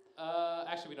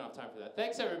 Actually, we don't have time for that.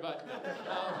 Thanks, everybody.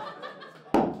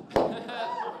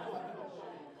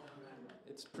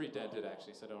 It's pre-dented,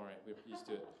 actually, so don't worry. We're used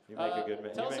to it. You make a good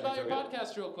man. Tell us about your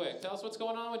podcast real quick. Tell us what's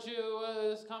going on with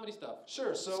you, comedy stuff.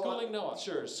 Sure. So Schooling Noah.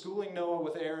 Sure. Schooling Noah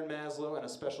with Aaron Maslow and a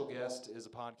special guest is a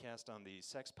podcast on the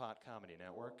Sex Pot Comedy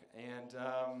Network. And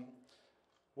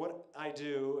what I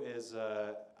do is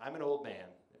I'm an old man.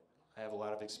 I have a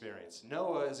lot of experience.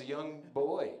 Noah is a young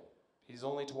boy. He's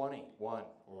only 21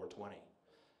 or 20.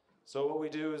 So what we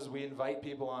do is we invite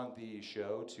people on the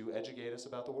show to educate us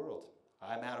about the world.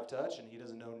 I'm out of touch, and he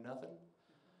doesn't know nothing.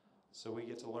 So we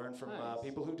get to learn from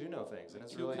people who do know things, and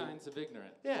it's Two really kinds of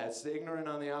ignorant. Yeah, it's the ignorant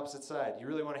on the opposite side. You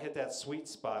really want to hit that sweet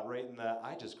spot right in the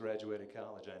I just graduated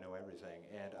college, I know everything,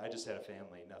 and I just had a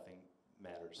family, nothing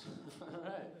matters. All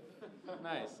right.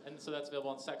 Nice. And so that's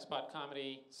available on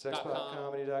sexpotcomedy.com.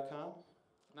 Sexpotcomedy.com.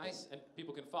 Nice. And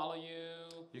people can follow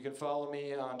you. You can follow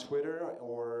me on Twitter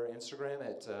or Instagram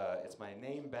at it's my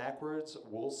name backwards,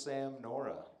 Woolsam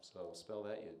Nora. So spell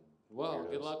that, you. Whoa!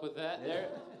 Weirdos. Good luck with that. Yeah.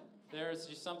 There's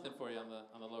just something for you on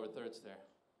the lower thirds there.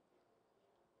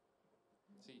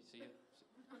 See,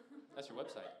 that's your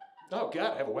website. Oh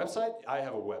God, I have a website. I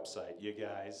have a website, you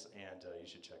guys, and you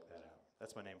should check that out.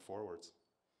 That's my name,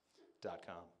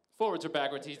 forwards.com. Forwards or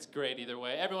backwards, he's great either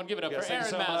way. Everyone, give it up Yes, for Aaron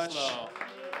thank you so much. Maslow.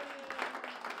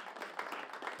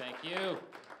 Thank you.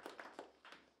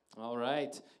 All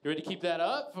right. You ready to keep that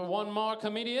up for one more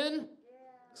comedian? Yeah.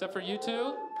 Except for you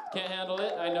two? Can't handle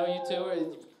it. I know you two are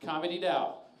comedied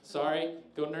out. Sorry.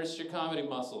 Go nurse your comedy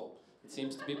muscle. It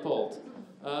seems to be pulled.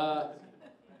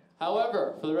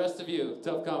 However, for the rest of you,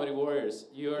 tough comedy warriors,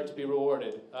 you are to be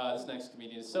rewarded. This next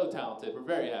comedian is so talented. We're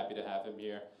very happy to have him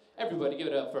here. Everybody give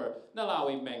it up for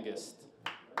Nalawi Mengist.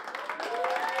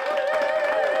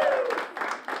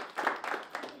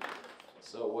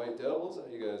 So, White Devils, how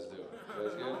you guys doing? You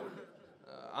guys good?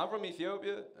 I'm from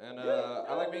Ethiopia, and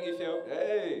I like being Ethiopian.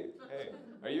 Hey,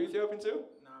 are you Ethiopian too?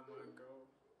 Nah, my girl.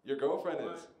 Your girlfriend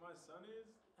is? My son is.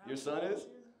 Your son is?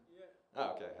 Yeah.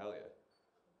 Oh, okay, hell yeah.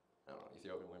 I don't know,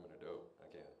 Ethiopian women are dope.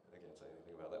 I can't say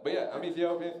anything about that. But yeah, I'm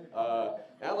Ethiopian.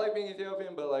 And I like being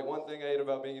Ethiopian, but like one thing I hate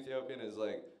about being Ethiopian is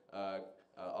like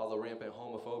all the rampant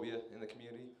homophobia in the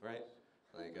community, right?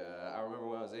 Like I remember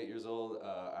when I was 8 years old,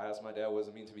 I asked my dad what does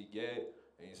it mean to be gay,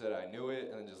 and he said I knew it,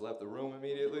 and then just left the room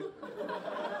immediately.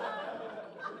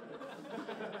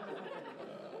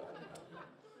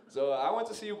 So I went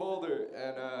to CU Boulder,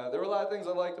 and there were a lot of things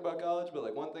I liked about college, but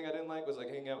like one thing I didn't like was like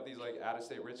hanging out with these like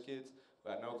out-of-state rich kids who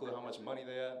had no clue how much money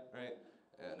they had, right?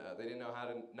 And they didn't know how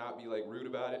to not be like rude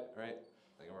about it, right?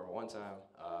 Like I remember one time,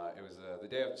 it was the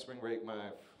day after spring break,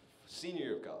 my senior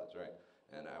year of college, right?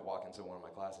 And I walk into one of my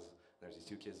classes. There's these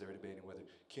two kids that were debating whether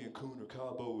Cancun or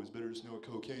Cabo is better to snort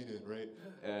cocaine in, right?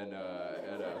 And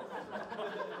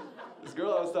this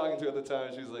girl I was talking to at the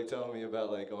time, she was like telling me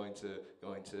about like going to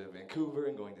Vancouver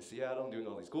and going to Seattle and doing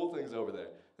all these cool things over there.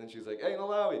 And she was like, "Hey,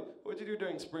 Nalawi, what'd you do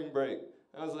during spring break?"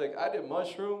 I was like, "I did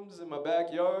mushrooms in my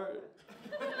backyard."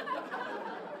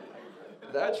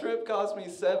 That trip cost me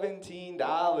 $17.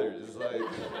 Like,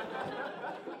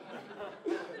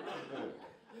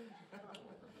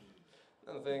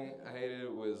 another thing I hated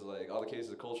was like all the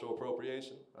cases of cultural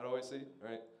appropriation I'd always see,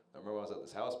 right? I remember I was at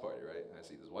this house party, right? And I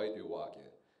see this white dude walk in,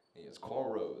 and he has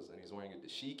cornrows, and he's wearing a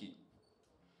dashiki.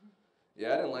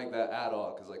 Yeah, I didn't like that at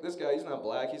all, because like this guy, he's not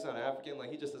black, he's not African,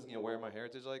 like he just doesn't get wear my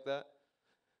heritage like that.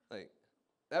 Like,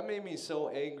 that made me so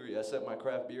angry, I set my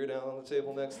craft beer down on the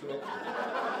table next to him.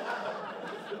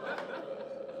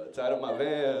 Tied up my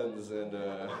Vans, and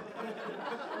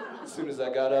as soon as I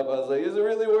got up, I was like, is it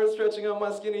really worth stretching out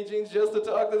my skinny jeans just to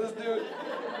talk to this dude?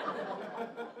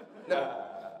 Nah.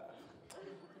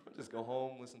 I'll just go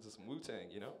home, listen to some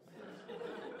Wu-Tang, you know?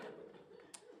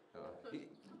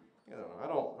 I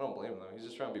don't blame him though. He's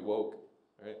just trying to be woke,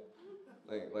 right?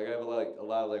 Like I have a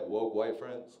lot of like woke white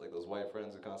friends, like those white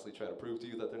friends who constantly try to prove to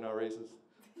you that they're not racist.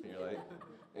 And you're like,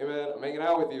 hey man, I'm hanging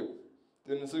out with you.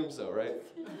 Didn't assume so, right?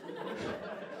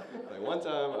 Like one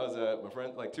time I was at my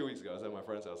friend, like 2 weeks ago, I was at my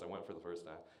friend's house. I went for the first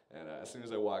time, and as soon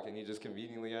as I walk in, he just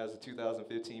conveniently has the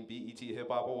 2015 BET Hip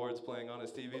Hop Awards playing on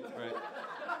his TV, right?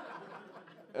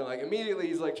 And like immediately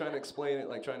he's like trying to explain it,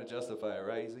 like trying to justify it,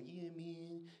 right? He's like, yeah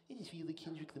man, I just feel like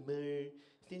Kendrick Lamar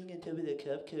standing on top of that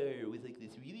cop car with like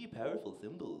this really powerful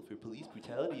symbol for police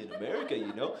brutality in America,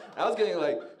 you know? I was getting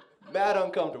like mad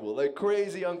uncomfortable, like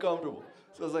crazy uncomfortable.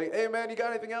 So I was like, hey man, you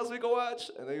got anything else we can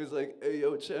watch? And then he was like, hey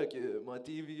yo, check it, my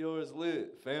DVR is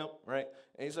lit, fam, right?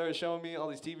 And he started showing me all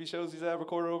these TV shows he's had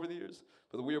recorded over the years.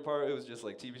 But the weird part, it was just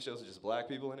like TV shows with just black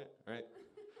people in it, right?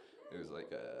 It was like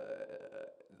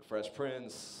The Fresh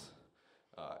Prince,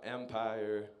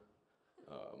 Empire,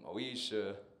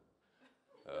 Moesha,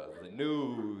 The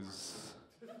News.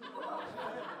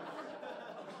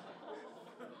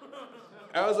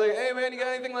 I was like, hey man, you got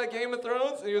anything like Game of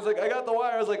Thrones? And he was like, I got The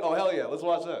Wire. I was like, oh hell yeah, let's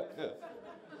watch that. Yeah.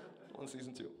 On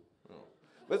season 2. Oh.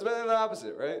 But it's been the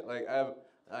opposite, right? Like I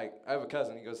have a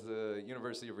cousin, he goes to the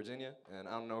University of Virginia, and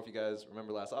I don't know if you guys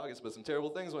remember last August, but some terrible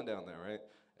things went down there, right?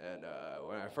 And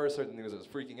when I first heard the news, I was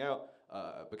freaking out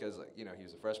because, like, you know, he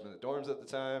was a freshman in the dorms at the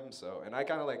time. So, and I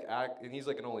kind of like act, and he's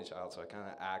like an only child, so I kind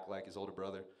of act like his older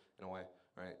brother in a way,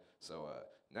 right? So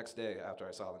next day after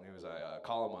I saw the news, I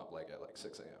call him up like at like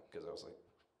 6 a.m. because I was like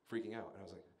freaking out, and I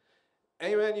was like,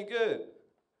 "Hey man, you good?"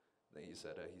 Then he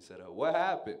said, "What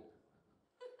happened?"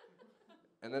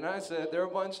 And then I said, there are a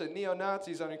bunch of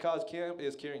neo-Nazis on your college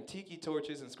campus carrying tiki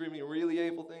torches and screaming really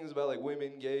hateful things about like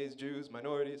women, gays, Jews,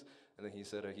 minorities. And then he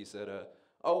said,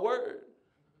 oh, word.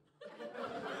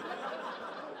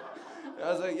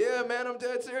 I was like, yeah, man, I'm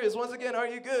dead serious. Once again, are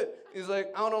you good? He's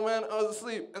like, I don't know, man, I was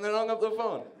asleep. And then hung up the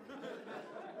phone.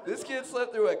 This kid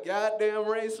slept through a goddamn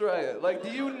race riot. Like,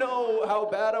 do you know how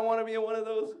bad I want to be in one of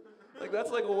those? Like, that's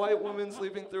like a white woman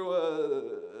sleeping through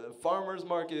a farmer's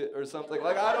market or something.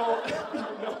 Like, I don't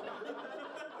know.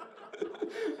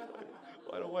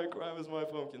 Why don't white crime is my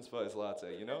pumpkin spice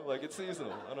latte, you know? Like, it's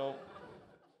seasonal. I don't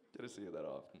get to see it that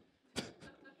often.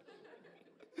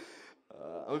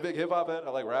 I'm a big hip-hop head. I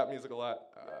like rap music a lot.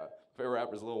 Favorite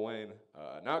rapper is Lil Wayne.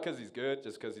 Not because he's good,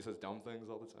 just because he says dumb things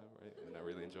all the time, right? And I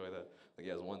really enjoy that. Like, he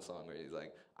has one song where he's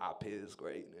like, I piss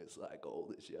greatness like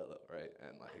gold is yellow, right?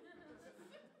 And like,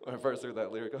 when I first heard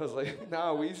that lyric, I was like,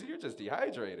 nah, Weezy, you're just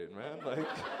dehydrated, man. Like,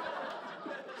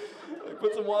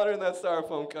 put some water in that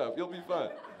styrofoam cup. You'll be fine.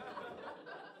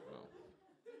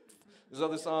 This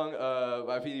other song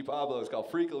by P.D. Pablo is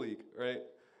called Freak a Leak, right?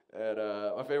 And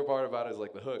my favorite part about it is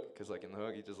like the hook, because like in the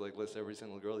hook, he just like lists every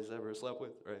single girl he's ever slept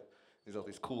with, right? He's all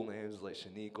these cool names like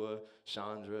Shaniqua,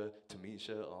 Chandra,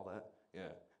 Tamisha, all that.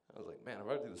 Yeah. I was like, man, if I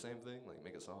were to do the same thing, like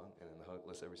make a song and in the hook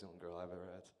list every single girl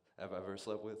I've ever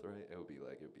slept with, right? It would be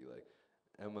like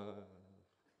Emma.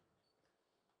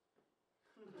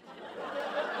 Yeah.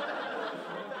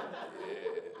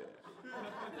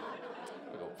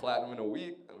 I'll go platinum in a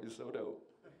week. That'd be so dope.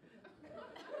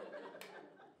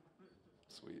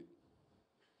 Sweet.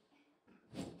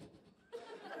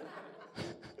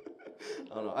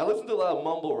 I don't know. I listen to a lot of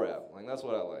mumble rap. Like, that's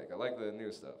what I like. I like the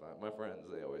new stuff. My friends,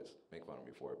 they always make fun of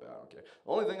me for it, but I don't care.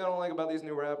 The only thing I don't like about these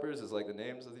new rappers is, like, the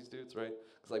names of these dudes, right?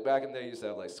 Because, like, back in the day, you used to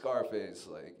have, like, Scarface,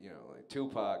 like, you know, like,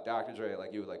 Tupac, Dr. Dre.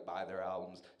 Like, you would, like, buy their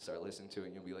albums, start listening to it,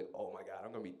 and you'd be like, oh, my God,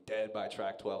 I'm going to be dead by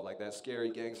track 12. Like, that scary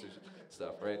gangster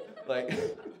stuff, right? Like,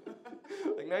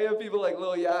 like, now you have people like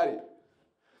Lil Yachty.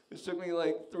 It took me,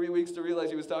 like, 3 weeks to realize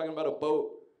he was talking about a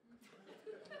boat.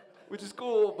 Which is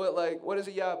cool, but like, what is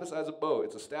a yacht besides a boat?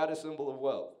 It's a status symbol of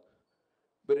wealth.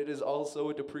 But it is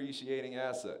also a depreciating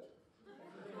asset.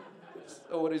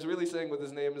 So what he's really saying with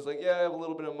his name is like, yeah, I have a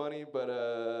little bit of money, but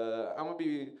I'm gonna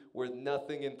be worth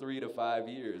nothing in 3 to 5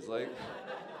 years. Like,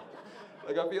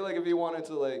 Like, I feel like if he wanted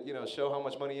to, like, you know, show how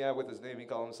much money he had with his name, he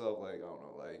called himself, like, I don't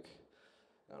know, like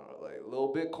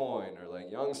Little Bitcoin or like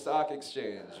Young Stock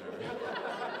Exchange or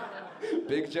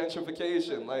Big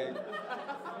Gentrification. Like,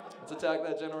 let's attack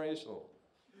that generational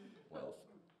wealth.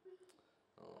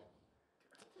 Oh.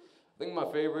 I think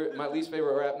my least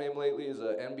favorite rap name lately is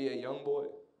NBA Youngboy.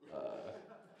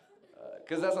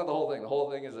 Because that's not the whole thing. The whole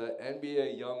thing is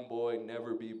NBA Youngboy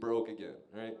never be broke again,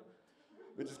 right?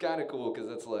 Which is kind of cool because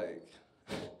it's like,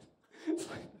 it's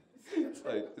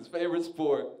like his favorite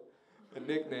sport, a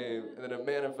nickname, and then a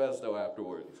manifesto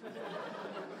afterwards.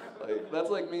 Like, that's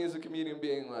like me as a comedian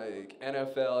being like,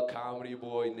 NFL comedy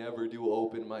boy, never do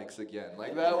open mics again.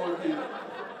 Like, that would be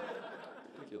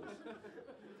ridiculous.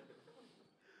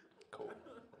 Cool.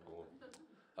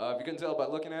 If you couldn't tell by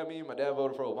looking at me, my dad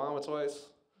voted for Obama twice.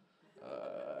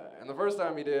 And the first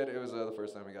time he did, it was the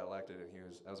first time he got elected, and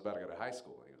I was about to go to high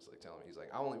school, and he was like telling me, he's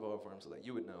like, I only voted for him so that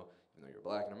you would know, even though you're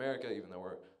black in America, even though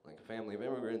we're like a family of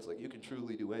immigrants, like you can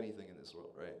truly do anything in this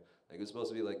world, right? Like, it was supposed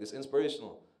to be like this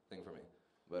inspirational thing for me.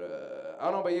 But I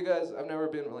don't know about you guys, I've never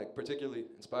been like particularly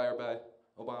inspired by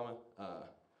Obama.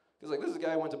 Because like, this is a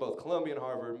guy who went to both Columbia and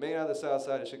Harvard, made out of the south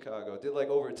side of Chicago, did like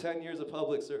over 10 years of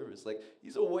public service. Like,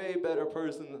 he's a way better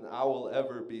person than I will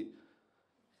ever be.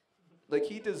 Like,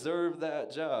 he deserved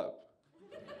that job.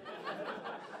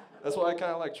 That's why I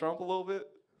kind of like Trump a little bit.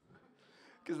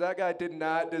 Because that guy did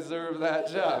not deserve that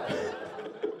job.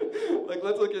 Like,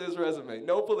 let's look at his resume.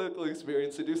 No political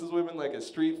experience, seduces women like a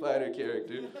Street Fighter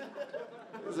character.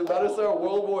 Is about to start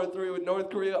World War III with North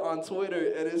Korea on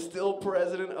Twitter and is still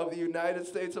president of the United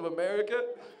States of America.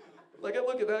 Like, I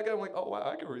look at that guy, I'm like, oh wow,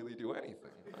 I can really do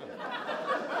anything.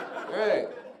 All right,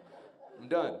 I'm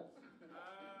done.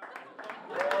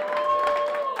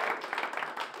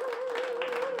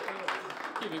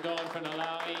 Keep it going for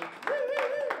Nalawi.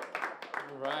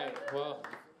 All right, well,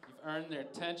 you've earned their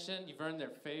attention, you've earned their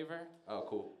favor. Oh,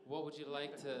 cool. What would you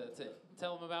like to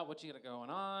tell them about what you got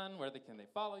going on? Where can they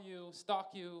follow you,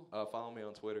 stalk you? Follow me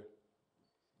on Twitter.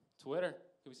 Twitter?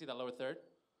 Can we see that lower third?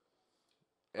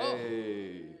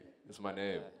 Hey, that's my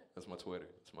name. That's my Twitter.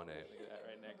 That's my name. Look at that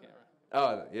right in that camera.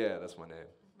 Oh, yeah, that's my name.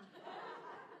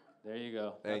 There you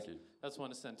go. Thank you. That's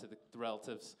one to send to the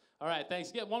relatives. All right,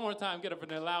 thanks. Get one more time. Get up for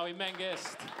Nalawi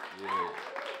Mengist. Yeah.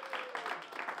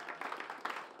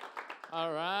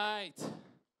 All right.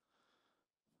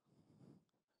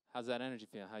 How's that energy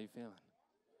feel? How you feeling?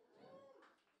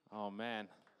 Oh, man.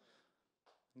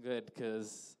 Good,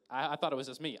 because I thought it was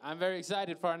just me. I'm very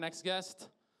excited for our next guest,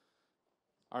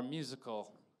 our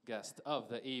musical guest of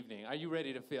the evening. Are you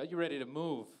ready to feel? Are you ready to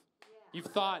move? Yeah. You've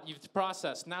thought, you've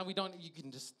processed. Now you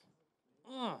can just,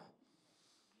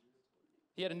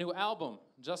 He had a new album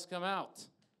just come out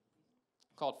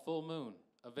called Full Moon,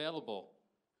 available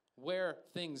where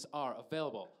things are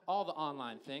available. All the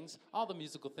online things, all the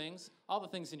musical things, all the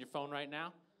things in your phone right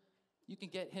now. You can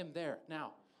get him there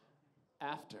now.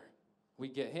 After we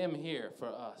get him here for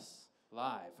us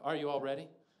live. Are you all ready?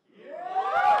 Yeah!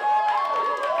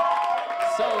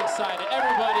 So excited.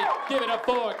 Everybody give it up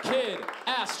for Kid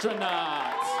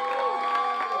Astronaut.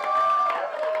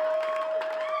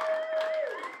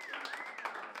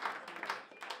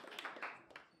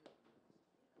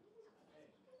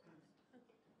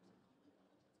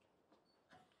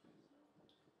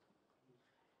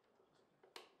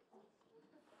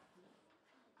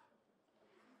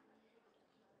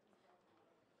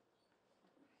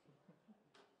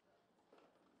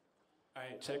 All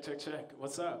right, check.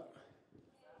 What's up?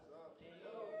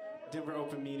 Denver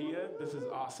Open Media. This is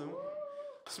awesome.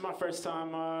 This is my first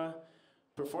time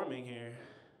performing here,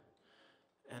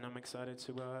 and I'm excited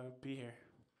to be here.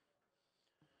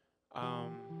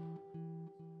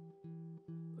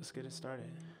 Let's get it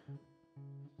started.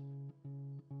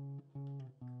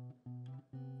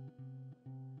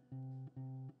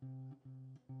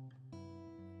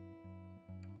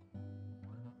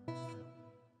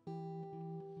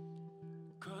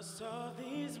 Crossed all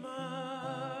these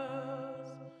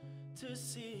miles to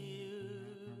see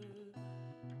you,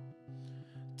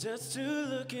 just to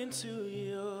look into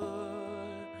your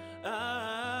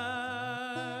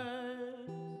eyes.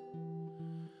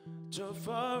 Drove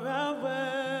far out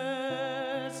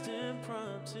west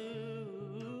impromptu,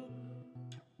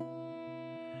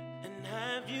 and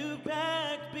have you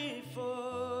back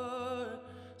before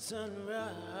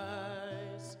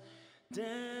sunrise,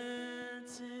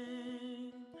 dancing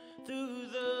through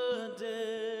the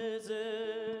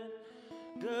desert.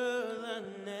 Girl, I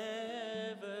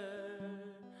never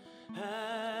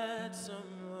had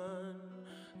someone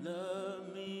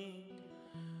love me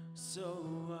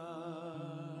so hard.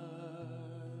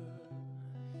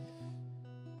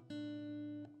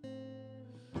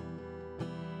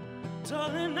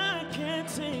 Darling, I can't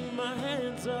take my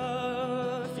hands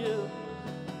off you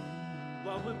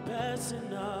while we're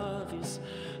passing all these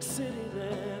city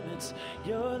limits.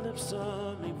 Your lips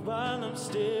on me while I'm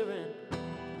staring,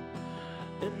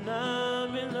 and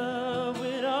I'm in love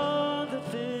with all the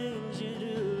things you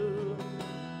do.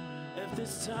 If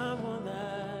this time won't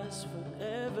last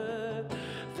forever,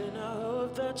 then I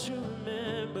hope that you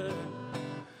remember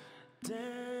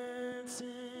dancing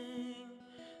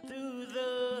through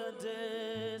the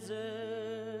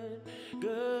desert.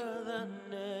 Girl, I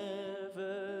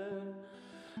never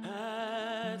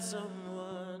had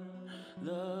someone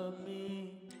love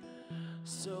me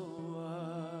so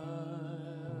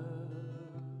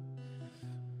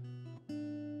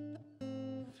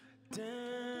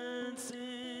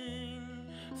dancing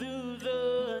through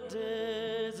the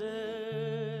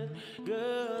desert.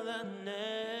 Girl, I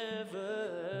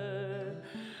never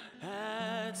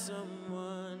had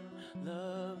someone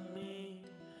love me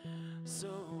so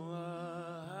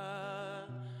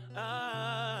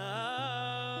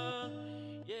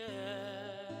yeah.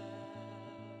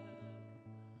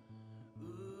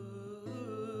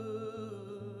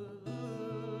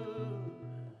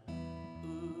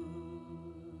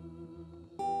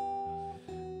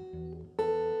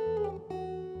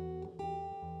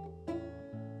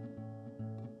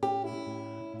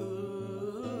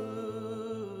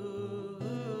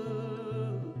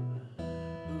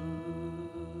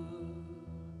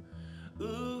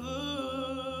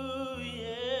 Ooh,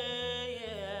 yeah,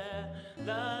 yeah.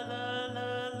 La la la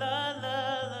la la la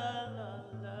la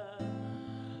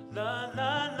la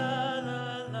la la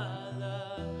la la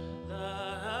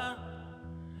la.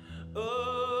 Oh,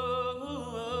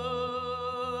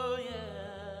 oh,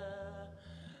 yeah.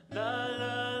 La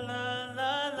la la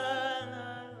la la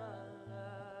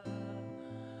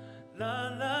la la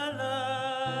la la.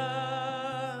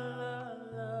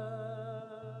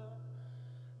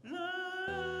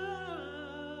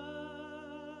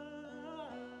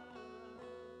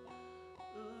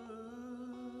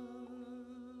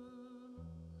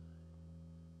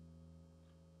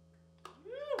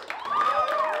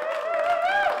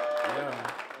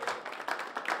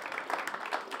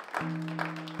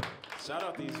 Shout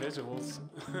out these visuals.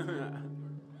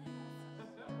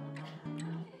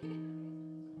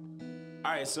 All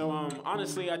right, so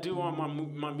honestly, I do want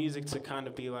my music to kind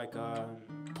of be like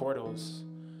portals.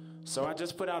 So I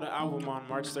just put out an album on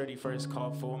March 31st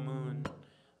called Full Moon.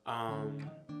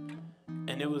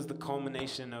 And it was the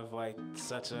culmination of like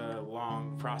such a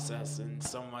long process and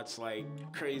so much like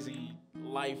crazy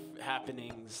life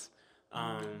happenings.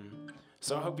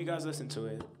 So I hope you guys listen to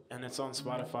it. And it's on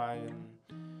Spotify and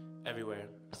everywhere,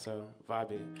 so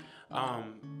vibe it.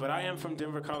 But I am from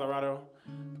Denver, Colorado.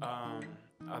 I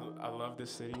love this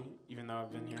city, even though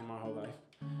I've been here my whole life.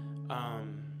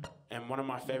 And one of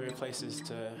my favorite places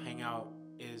to hang out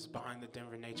is behind the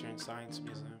Denver Nature and Science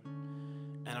Museum.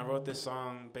 And I wrote this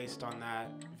song based on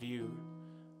that view.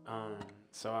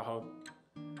 So I hope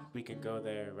we can go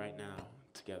there right now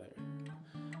together.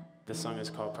 The song is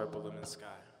called Purple Lemon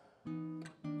Sky.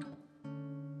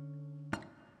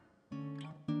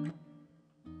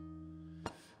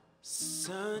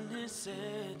 Sun is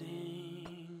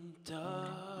setting,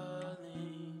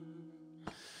 darling.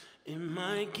 It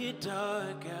might get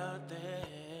dark out there.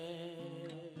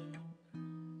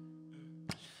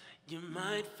 You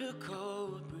might feel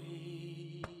cold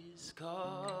breeze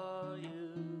call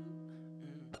you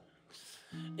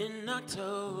in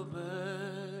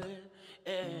October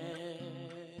air.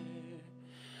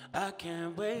 I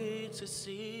can't wait to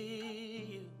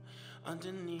see you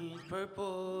underneath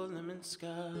purple lemon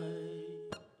sky.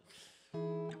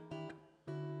 Ooh,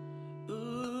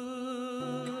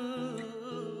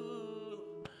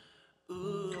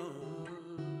 ooh.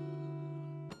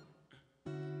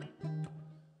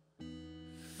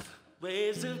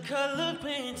 Waves of color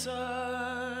paint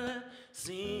are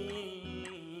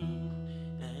seen,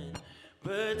 and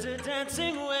birds are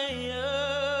dancing way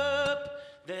up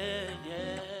there,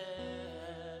 yeah.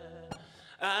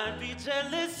 I'd be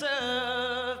jealous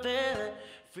of their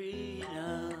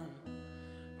freedom,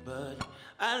 but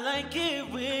I like it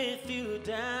with you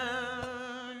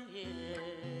down, yeah.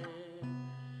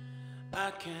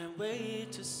 I can't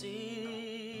wait to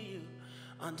see you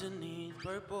underneath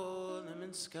purple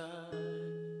lemon sky.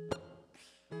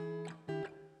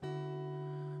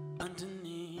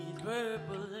 Underneath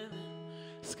purple lemon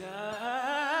sky.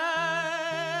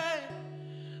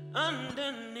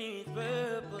 Underneath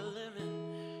purple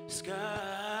lemon sky.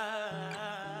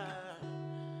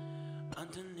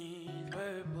 Underneath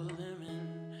purple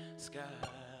lemon sky.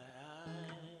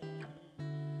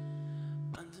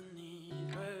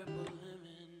 Underneath purple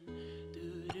lemon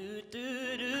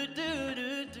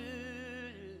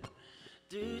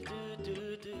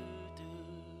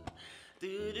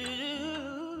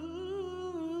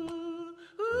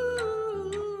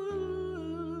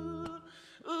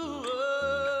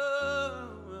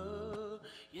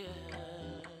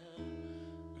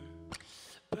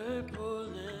Purple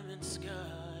lemon sky,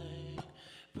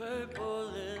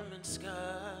 purple lemon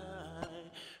sky,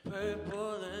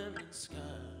 purple lemon sky,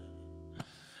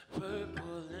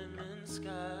 purple lemon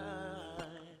sky,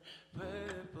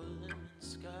 purple lemon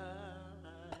sky,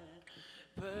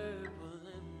 purple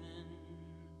lemon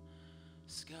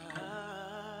sky.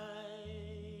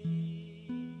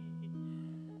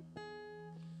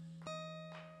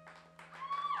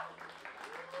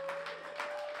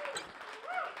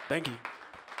 Thank you.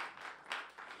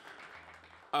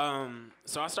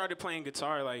 So I started playing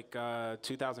guitar like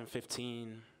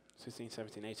 2015, 16,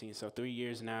 17, 18, so 3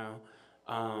 years now.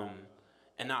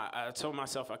 And I told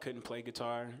myself I couldn't play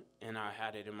guitar, and I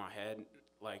had it in my head,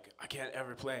 like, I can't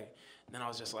ever play. And then I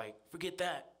was just like, forget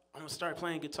that, I'm gonna start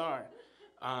playing guitar.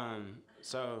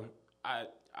 So I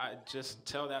just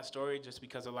tell that story just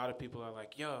because a lot of people are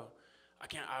like, yo, I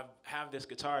have this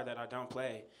guitar that I don't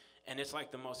play. And it's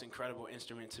like the most incredible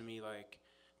instrument to me, like,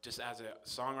 just as a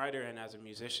songwriter and as a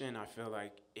musician, I feel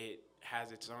like it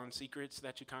has its own secrets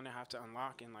that you kind of have to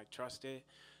unlock and like trust it.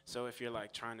 So if you're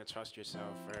like trying to trust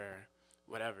yourself or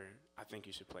whatever, I think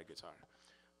you should play guitar.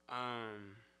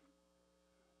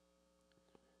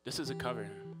 This is a cover.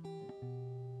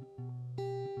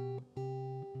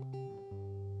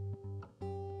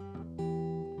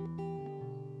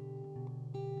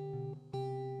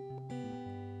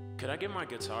 Could I get my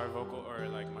guitar vocal or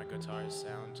like my guitar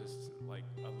sound just like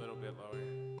a little bit lower?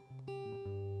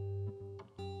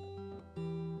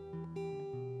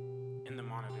 In the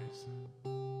monitors.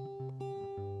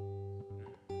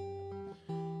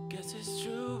 Guess it's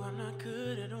true, I'm not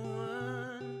good at a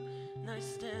one night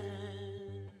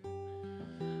stand.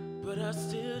 But I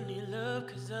still need love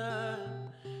 'cause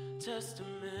I'm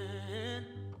testament.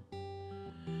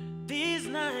 These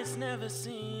nights never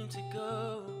seem to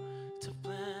go to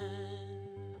plan.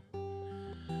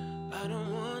 I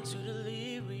don't want you to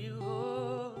leave, will you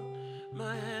hold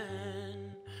my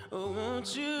hand? Or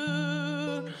won't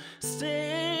you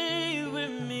stay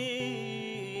with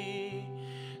me?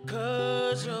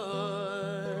 'Cause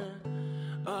you're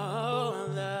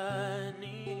all I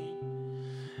need.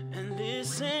 And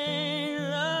this ain't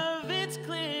love, it's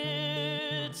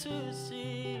clear to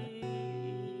see.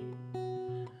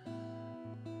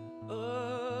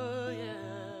 Oh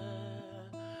yeah,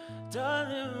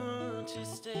 darling, won't you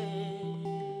stay?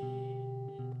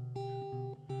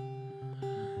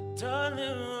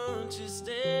 Darling, won't you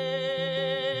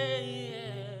stay?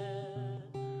 Yeah.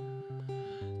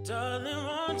 Darling,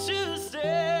 won't you stay?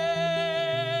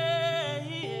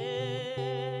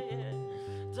 Yeah.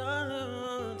 Darling,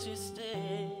 won't you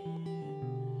stay?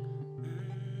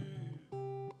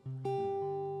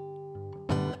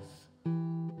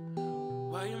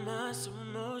 Why am I so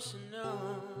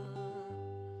emotional?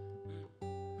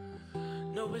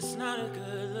 No, it's not a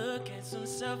good look, and some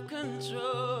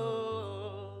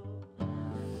self-control.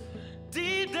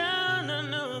 Deep down, I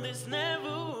know this never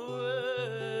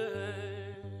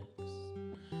works.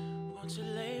 Won't you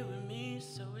lay with me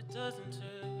so it doesn't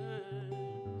hurt?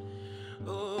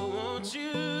 Oh, won't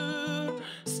you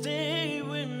stay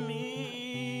with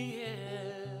me?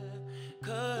 Yeah,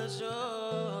 'cause you're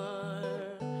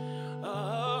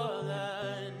all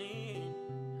I need.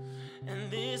 And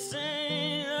this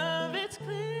ain't love, it's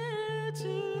clear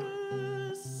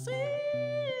to see.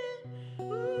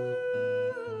 Ooh.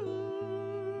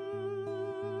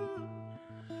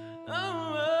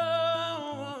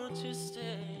 Oh, won't you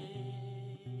stay?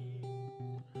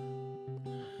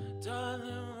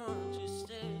 Darling, won't you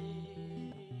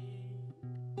stay?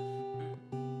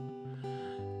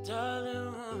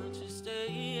 Darling, won't you stay?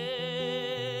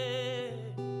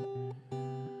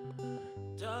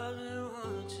 Darling,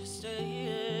 won't you stay?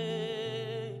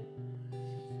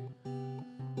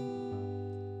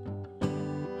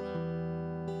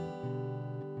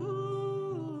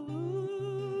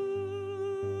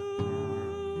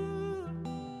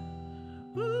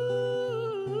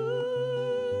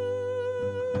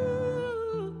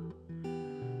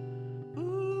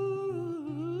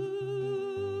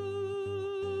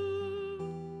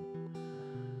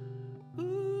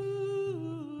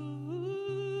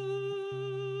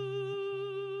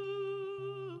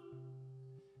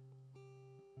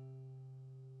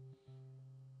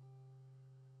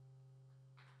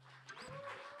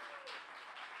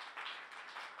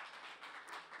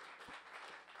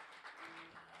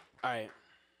 All right.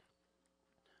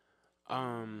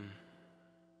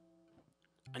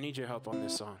 I need your help on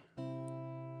this song.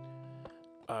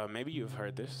 Maybe you've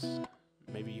heard this,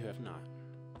 maybe you have not.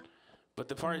 But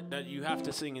the part that you have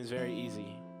to sing is very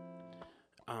easy.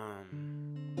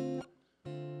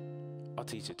 I'll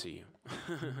teach it to you.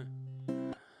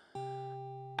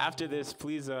 after this,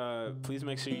 please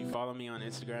make sure you follow me on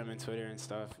Instagram and Twitter and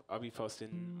stuff. I'll be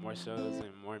posting more shows and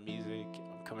more music.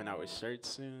 I'm coming out with shirts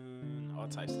soon, all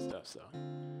types of stuff. So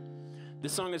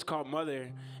this song is called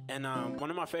Mother, and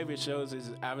one of my favorite shows is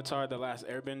Avatar: The Last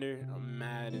Airbender. I'm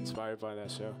mad inspired by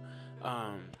that show.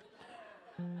 I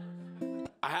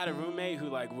had a roommate who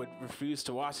like would refuse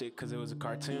to watch it because it was a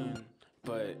cartoon.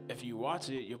 But if you watch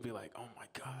it, you'll be like, oh my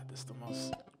God, this is the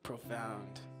most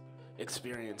profound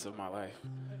experience of my life.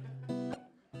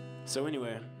 So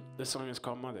anyway, this song is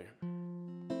called Mother.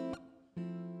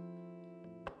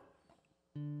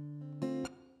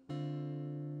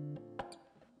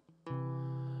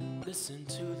 Listen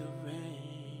to the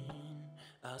rain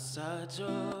outside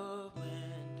your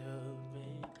window,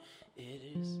 babe. It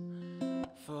is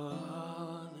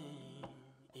falling,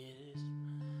 it is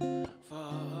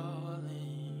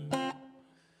falling.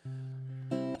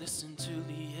 Listen to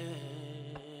the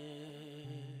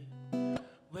air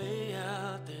way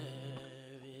out there.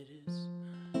 It is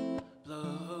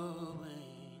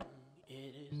blowing,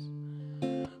 it is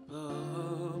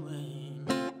blowing.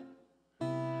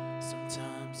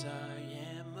 Sometimes I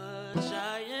am a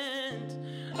giant,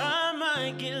 I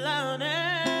might get loud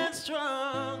and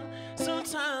strong.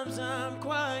 Sometimes I'm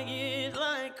quiet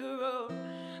like a road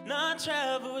not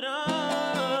traveled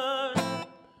on.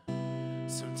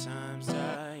 Sometimes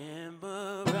I am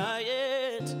a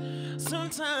riot,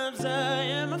 sometimes I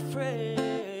am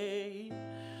afraid.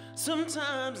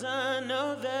 Sometimes I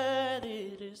know that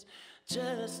it is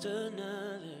just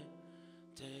another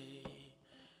day.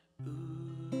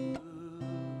 Ooh, ooh,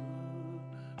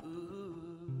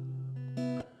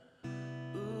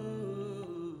 ooh,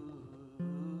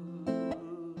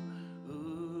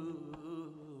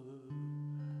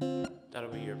 ooh. That'll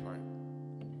be your part.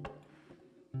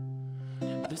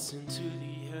 Listen to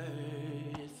the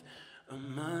earth, a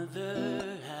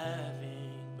mother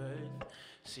having birth.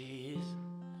 She is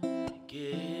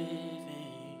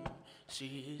giving,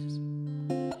 she is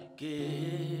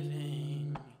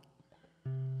giving.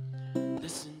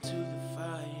 Listen to the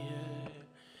fire,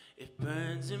 it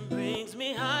burns and brings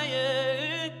me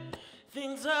higher.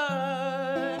 Things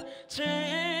are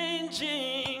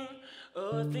changing,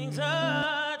 oh, things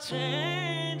are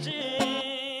changing.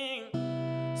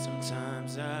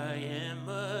 Sometimes I am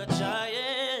a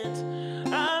giant,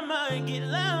 I might get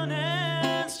loud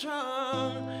and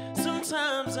strong.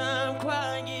 Sometimes I'm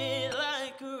quiet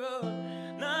like a road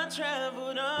not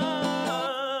traveled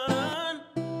on.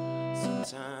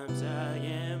 Sometimes I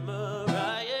am a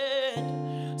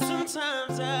riot,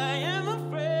 sometimes I am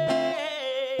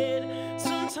afraid.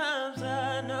 Sometimes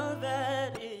I know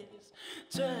that it's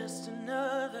just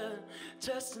another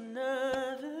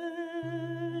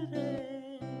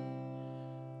day.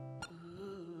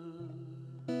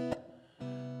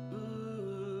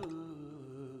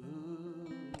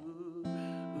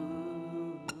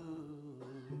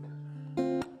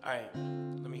 All right,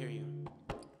 let me hear you.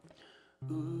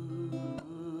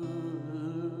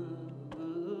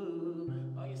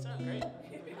 Oh, you sound great.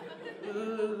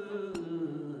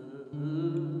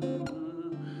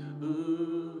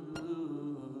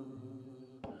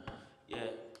 Yeah,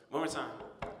 one more time.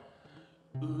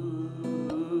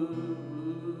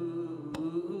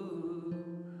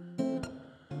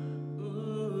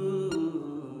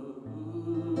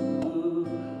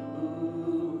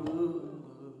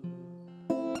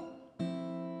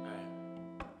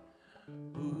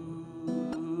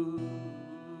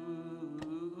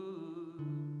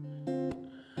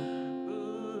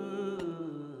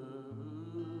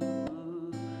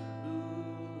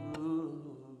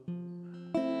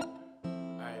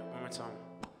 Song.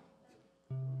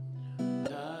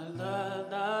 La la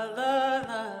la la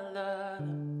la la.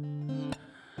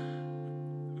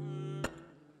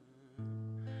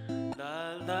 La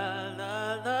la la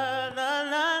la la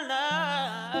la la.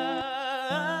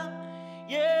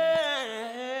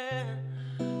 Yeah.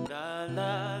 La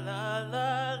la la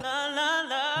la la la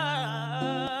la.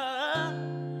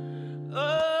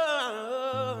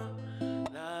 Oh.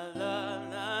 La la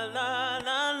la la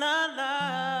la la la.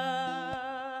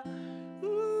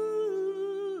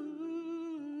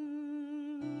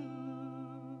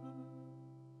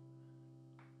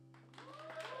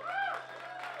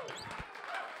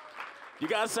 You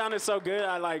guys sounded so good,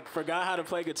 I like forgot how to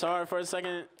play guitar for a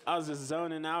second. I was just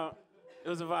zoning out. It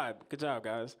was a vibe. Good job,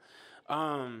 guys.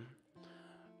 I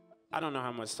don't know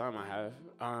how much time I have,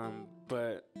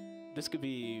 but this could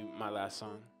be my last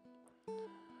song.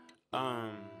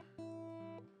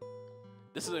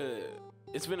 It's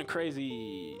been a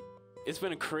crazy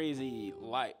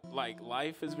life. Like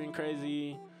life has been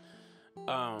crazy.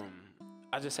 I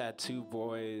just had 2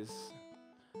 boys.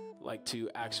 like to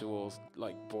actual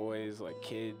like boys, like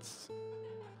kids.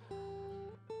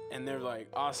 And they're like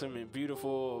awesome and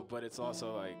beautiful, but it's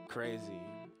also like crazy.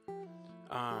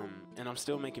 And I'm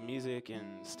still making music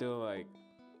and still like,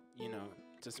 you know,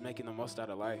 just making the most out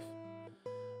of life.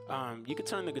 You could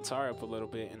turn the guitar up a little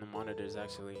bit in the monitors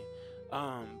actually.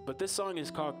 But this song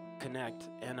is called Connect,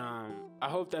 and I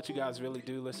hope that you guys really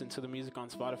do listen to the music on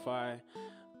Spotify.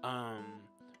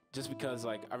 Just because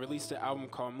like I released an album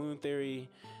called Moon Theory,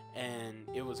 and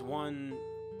it was one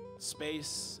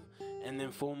space, and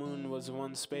then Full Moon was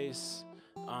one space.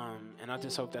 And I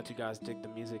just hope that you guys dig the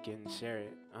music and share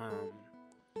it.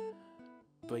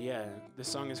 But yeah, this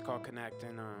song is called Connect,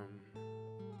 and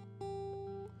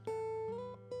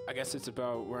I guess it's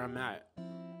about where I'm at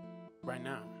right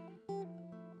now.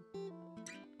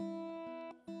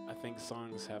 I think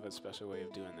songs have a special way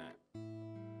of doing that.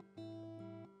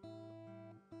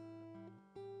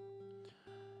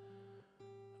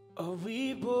 Are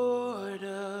we bored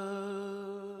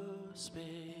of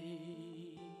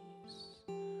space?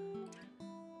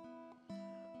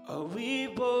 Are we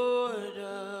bored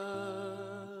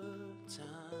of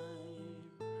time?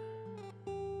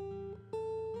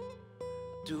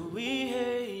 Do we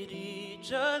hate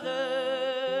each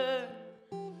other?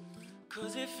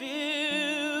 'Cause it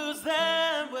feels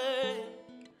that way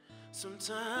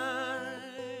sometimes.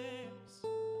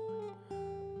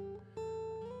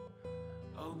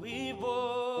 Are we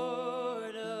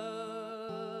bored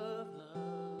of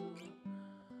love?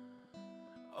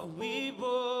 Are we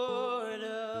bored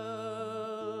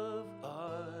of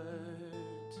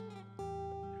art?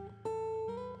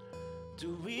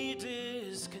 Do we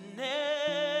disconnect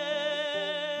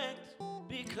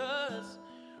because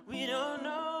we don't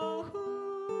know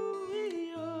who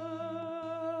we are?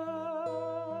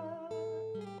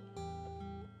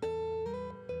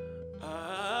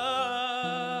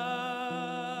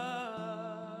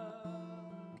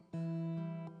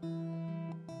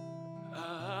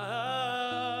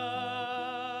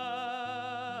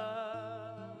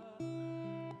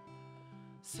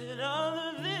 Said all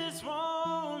of this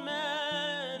won't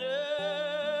matter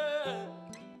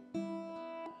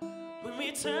when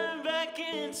we turn back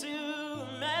into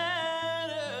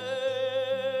matter,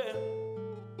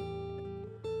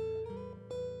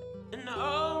 and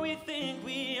all we think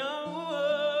we own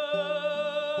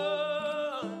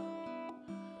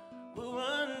will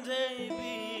one day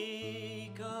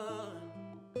be gone.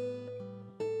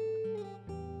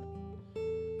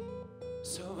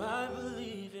 So I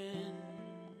believe in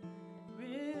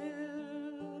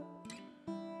real,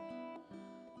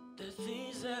 the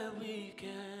things that we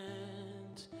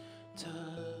can't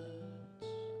touch,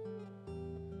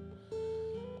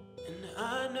 and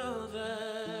I know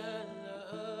that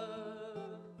love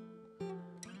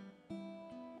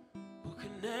will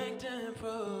connect and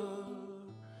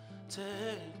protect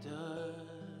us.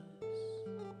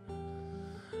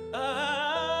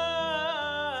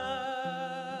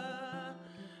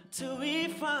 Till we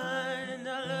find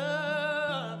our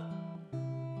love,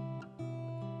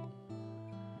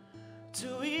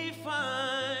 till we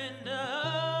find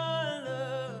our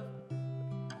love,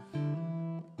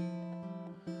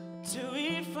 till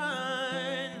we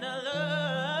find our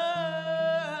love,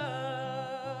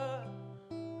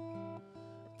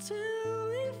 till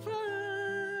we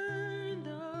find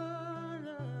our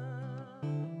love,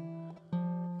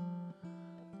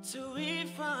 till we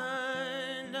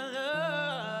find our love.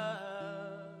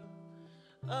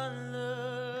 A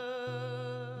love,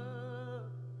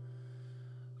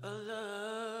 a love.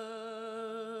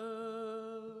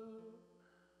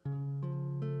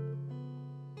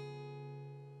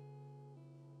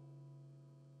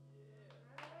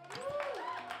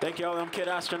 Thank y'all, I'm Kid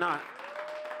Astronaut.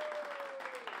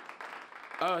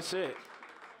 Oh shit,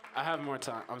 I have more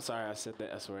time. I'm sorry, I said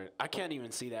the S word. I can't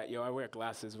even see that, yo, I wear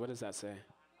glasses. What does that say?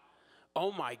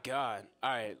 Oh my God.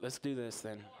 All right, let's do this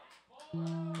then.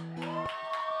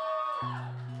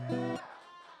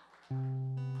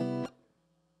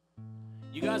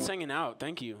 You guys hanging out,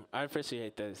 thank you. I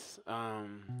appreciate this.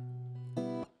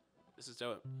 This is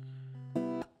dope.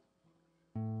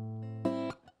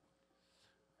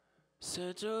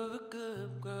 Said you're a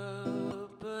good girl,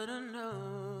 but I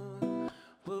know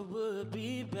what would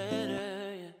be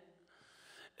better, yeah,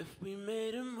 if we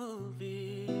made a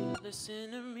movie,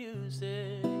 listen to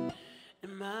music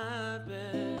in my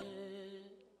bed.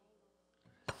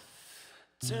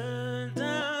 Turn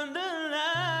down the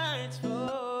lights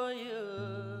for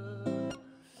you,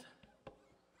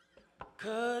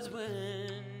 'cause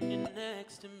when you're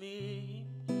next to me,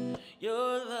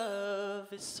 your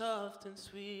love is soft and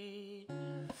sweet.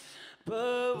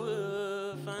 But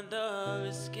we'll find our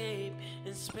escape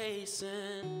in space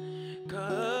and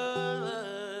color,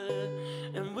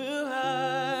 and we'll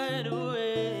hide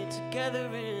away together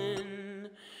in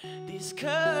these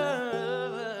covers.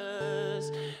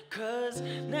 'Cause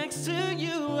next to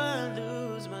you I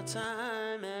lose my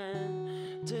time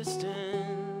and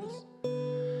distance,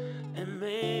 and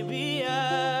maybe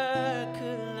I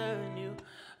could learn you.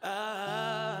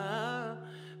 I'll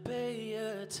pay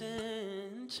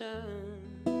attention.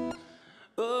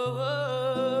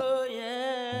 Oh,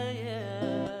 yeah,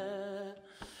 yeah.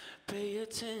 Pay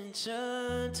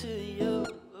attention to you.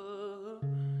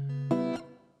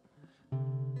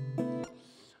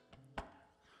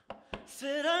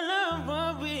 Said I love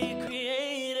what we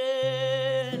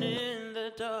created in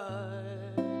the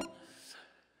dark,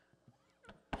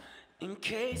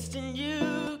 encased in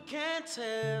you, can't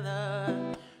tell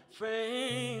our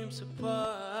frames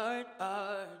apart.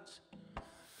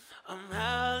 I'm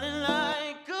howling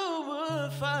like a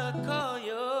wolf, I call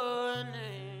your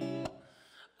name.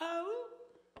 Oh,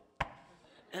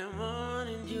 and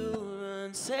wanting you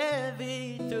runs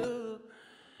heavy through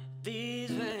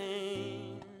these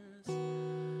veins.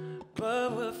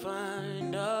 But we'll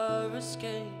find our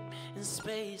escape in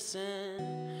space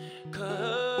and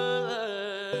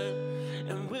color,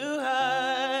 and we'll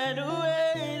hide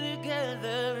away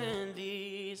together in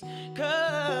these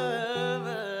covers.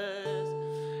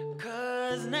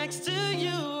 'Cause next to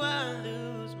you I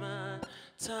lose my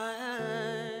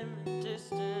time and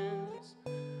distance,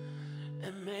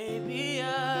 and maybe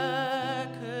I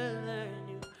could learn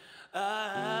you.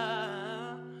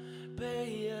 I'll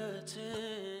pay attention.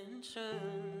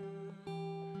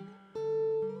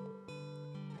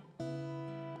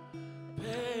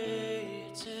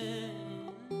 Pay attention.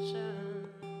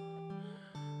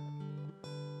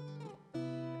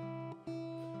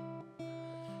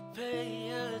 Pay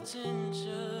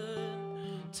attention,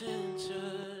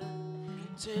 attention,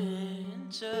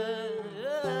 attention.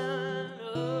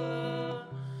 Oh,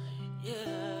 yeah.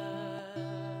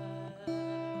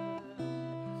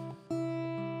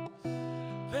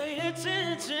 Pay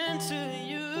attention to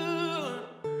you.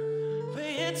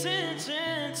 Pay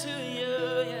attention to you,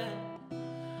 yeah.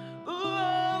 Ooh,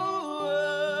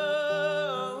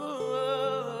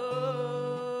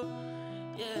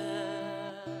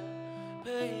 yeah.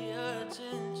 Pay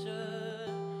attention,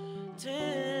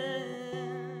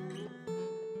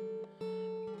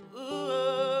 ooh,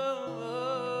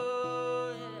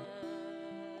 yeah.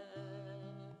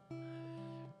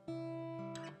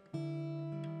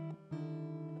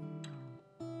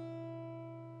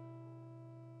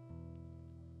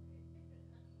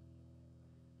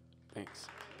 Thanks.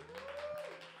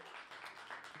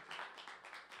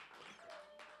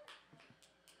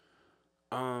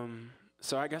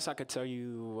 So I guess I could tell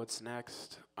you what's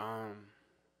next. I'm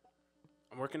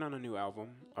working on a new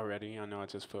album already. I know I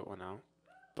just put one out,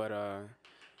 but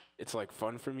it's like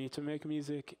fun for me to make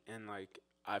music, and like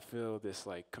I feel this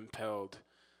like compelled,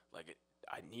 like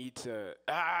I need to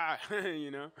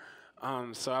you know.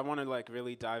 So I want to like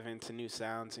really dive into new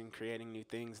sounds and creating new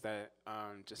things that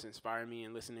just inspire me,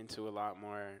 and listening to a lot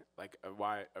more, like a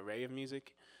wide array of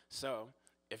music. So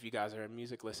if you guys are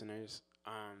music listeners,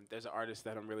 there's an artist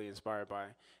that I'm really inspired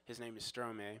by. His name is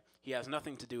Stromae. He has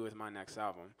nothing to do with my next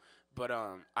album, but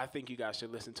I think you guys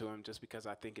should listen to him just because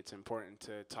I think it's important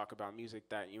to talk about music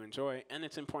that you enjoy, and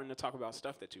it's important to talk about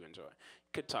stuff that you enjoy.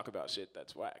 You could talk about shit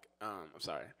that's whack. I'm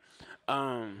sorry.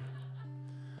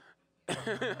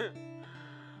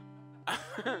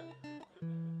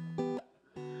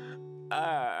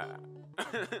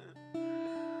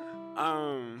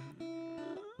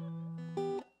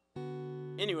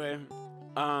 Anyway,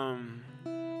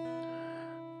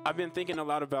 I've been thinking a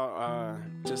lot about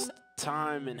just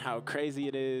time and how crazy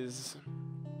it is.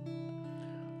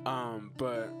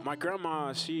 But my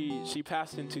grandma, she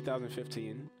passed in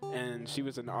 2015, and she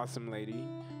was an awesome lady.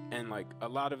 And like a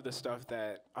lot of the stuff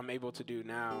that I'm able to do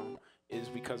now is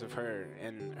because of her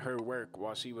and her work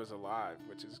while she was alive,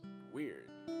 which is weird.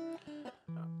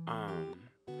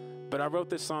 But I wrote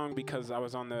this song because I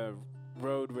was on the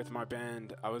road with my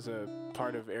band. I was a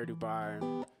part of Air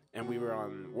Dubai, and we were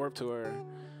on Warped Tour,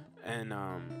 and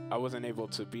I wasn't able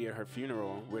to be at her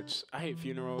funeral, which I hate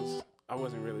funerals. I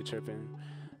wasn't really tripping.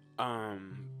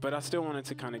 But I still wanted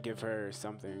to kind of give her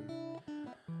something.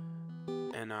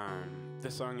 And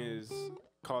this song is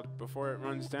called Before It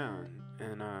Runs Down,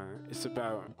 and it's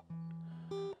about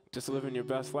just living your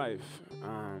best life.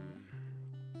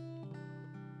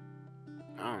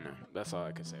 I don't know. That's all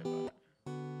I can say about it.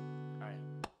 Alright.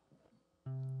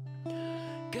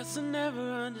 Guess I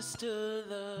never understood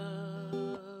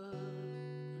love.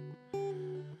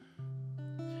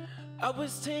 I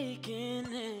was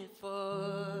taking it for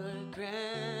for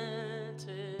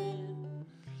granted.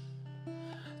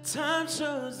 Time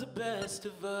shows the best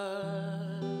of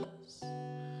us,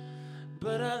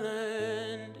 but I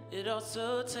learned it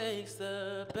also takes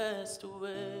the best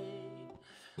away.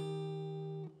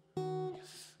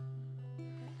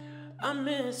 I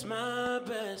miss my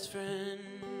best friend.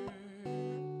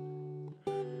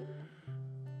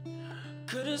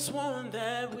 Could've sworn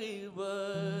that we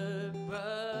were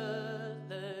brothers.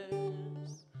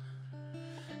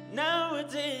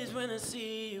 Nowadays when I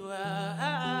see you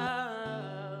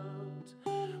out,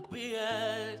 we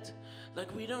act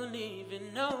like we don't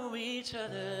even know each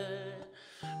other.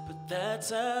 But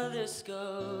that's how this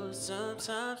goes.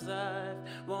 Sometimes life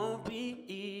won't be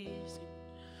easy,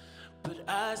 but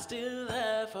I still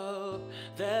have hope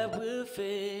that we'll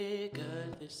figure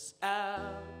this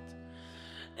out.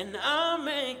 And I'll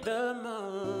make the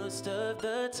most of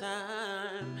the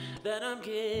time that I'm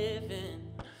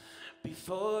given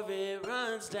before it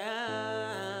runs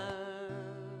down.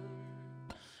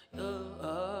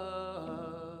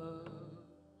 Oh.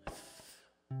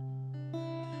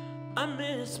 I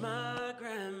miss my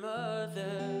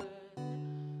grandmother.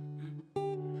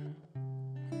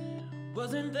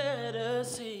 Wasn't that a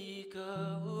secret?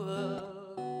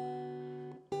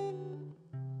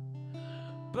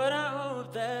 But I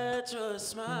hope that you're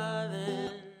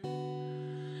smiling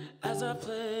as I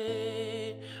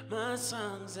play my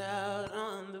songs out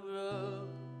on the road.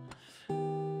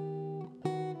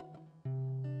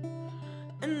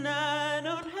 And I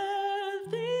don't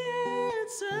have the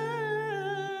answers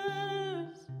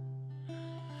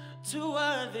to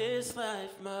why this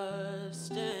life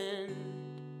must end,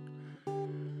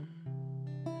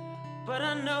 but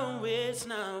I know it's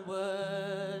not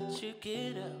what you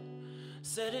get up.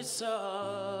 Said it's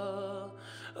all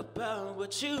about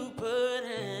what you put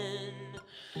in,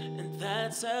 and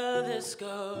that's how this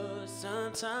goes.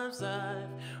 Sometimes life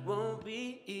won't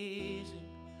be easy,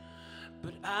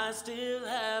 but I still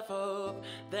have hope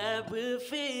that we'll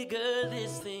figure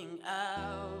this thing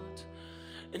out.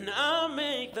 And I'll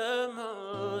make the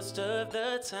most of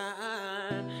the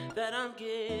time that I'm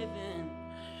given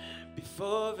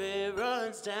before it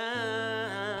runs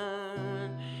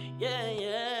down. Yeah,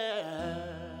 yeah.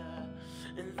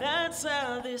 And that's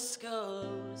how this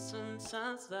goes.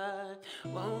 Sometimes life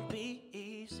won't be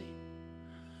easy,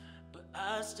 but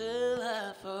I still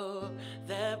have hope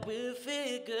that we'll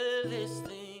figure this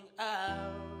thing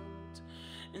out.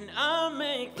 And I'll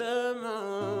make the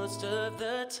most of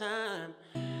the time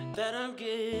that I'm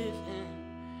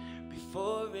given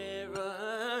before it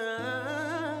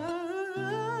runs.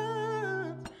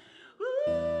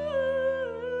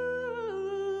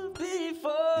 Ooh,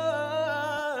 before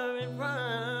it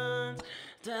runs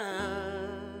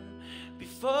down.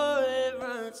 Before it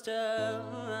runs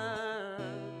down.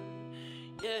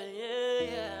 Yeah, yeah,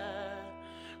 yeah.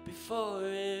 Before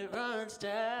it runs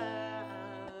down.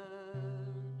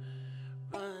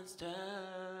 Runs down.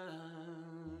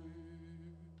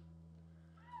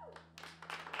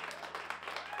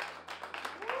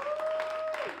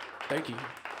 Thank you.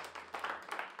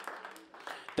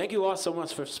 Thank you all so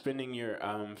much for spending your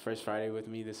first Friday with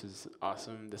me. This is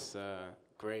awesome. This is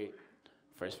great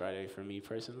first Friday for me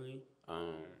personally.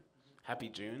 Happy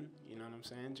June, you know what I'm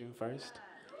saying? June 1st.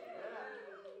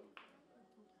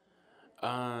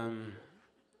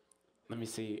 Let me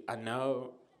see. I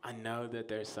know that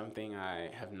there's something I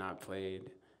have not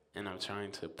played, and I'm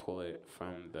trying to pull it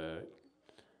from the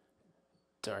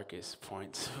darkest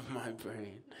points of my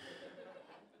brain.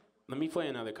 Let me play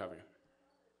another cover.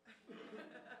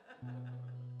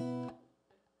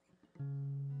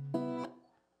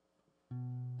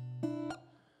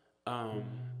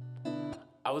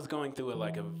 I was going through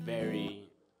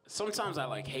sometimes I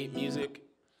like hate music,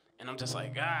 and I'm just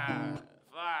like,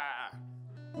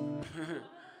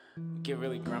 get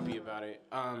really grumpy about it.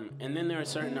 And then there are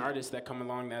certain artists that come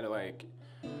along that are like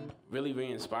really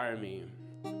re-inspire me.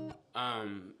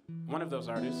 One of those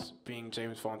artists being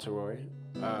James Fauntleroy.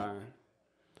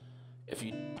 If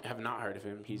you have not heard of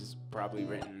him, he's probably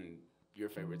written your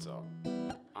favorite song,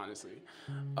 honestly.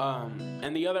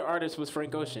 And the other artist was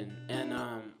Frank Ocean, and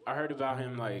I heard about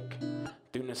him like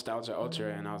through Nostalgia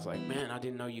Ultra, and I was like, man, I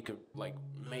didn't know you could like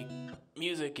make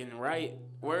music and write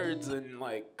words and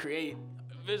like create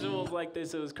visuals like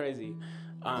this. It was crazy,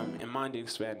 and mind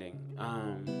expanding.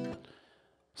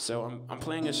 So I'm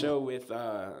playing a show with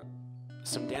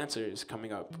some dancers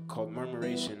coming up called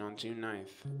Murmuration on June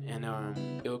 9th, and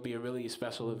it'll be a really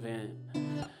special event.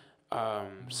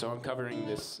 So I'm covering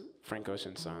this Frank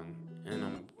Ocean song, and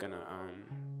I'm gonna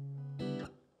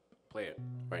play it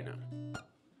right now.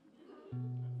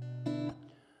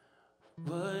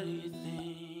 What do you think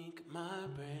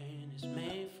was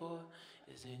made for?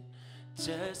 Is it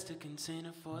just a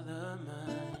container for the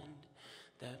mind?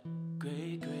 That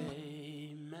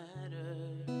gray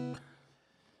matter.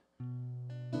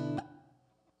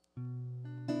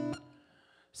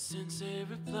 Sensei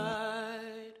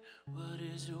replied, what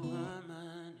is a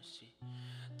woman? Is she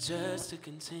just a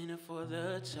container for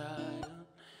the child?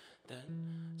 That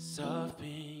soft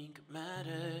pink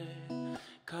matter,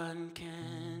 cotton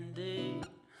candy,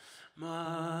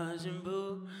 Majin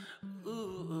Buu.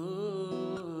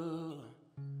 Ooh.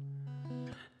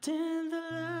 Dim the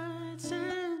lights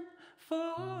and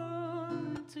fall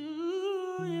to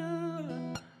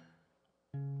you.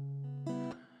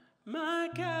 My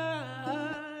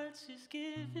God, she's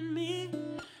giving me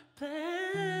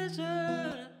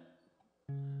pleasure.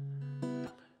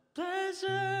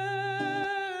 Pleasure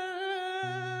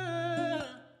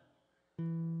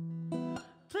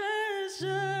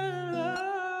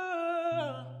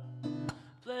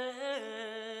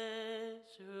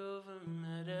over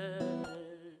matter.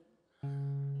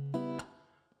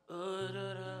 Oh,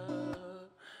 da, da.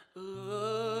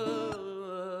 Ooh,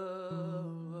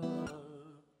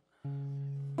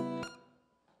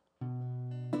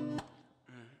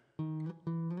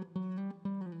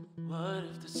 What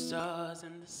if the stars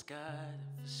in the sky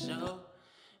for show,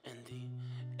 and the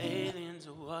aliens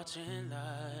are watching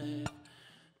live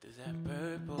through that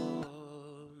purple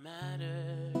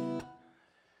matter?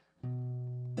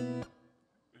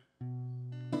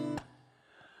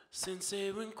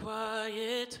 Sensei went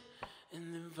quiet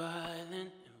and then violent,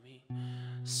 and we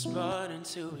sparred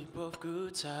until we both grew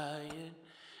tired,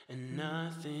 and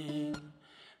nothing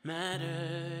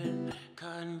mattered.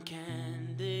 Cotton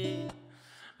candy,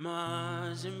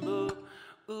 Majin Buu.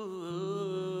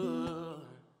 Ooh.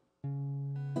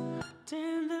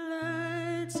 Dim the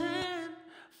lights and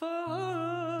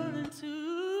fall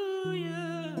into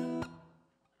you.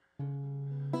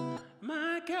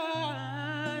 My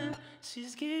God,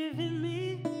 she's giving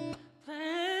me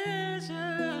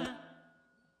pleasure.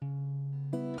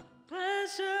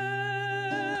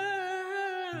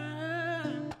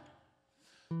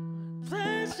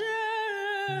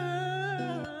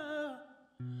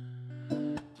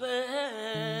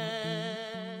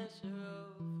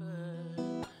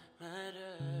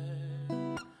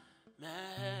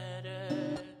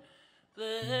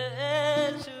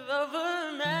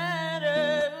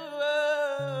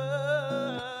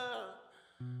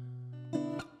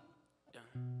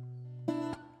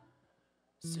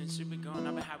 Since you've been gone,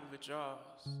 I've been having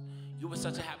withdrawals. You were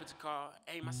such a habit to call.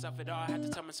 Ain't myself at all. I had to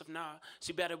tell myself, nah.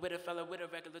 She better with a fella with a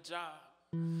regular job.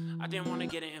 I didn't want to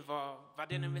get involved. If I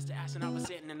didn't miss the action, I was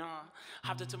sitting in awe.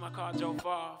 Hopped into my car, drove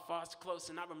far too close,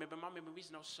 and I remember my memories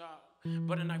no sharp.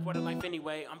 But a knife, what a life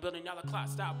anyway. I'm building y'all a clock,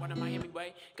 stop, what am I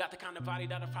Hemingway? Got the kind of body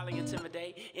that'll probably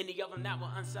intimidate any of them that will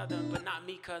unsouthern, but not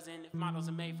me, cousin. If models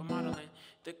are made for modeling,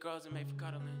 thick girls are made for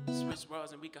cuddling. Switch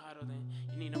roles and we can huddle then.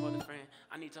 You need no other friend,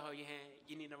 I need to hold your hand.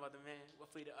 You need no other man, we'll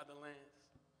flee to other lands.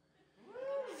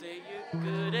 Say you're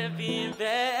good at being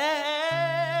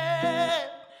bad.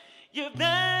 You're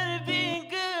bad at being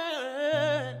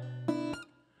good.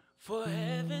 For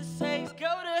heaven's sakes,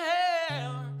 go to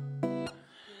hell.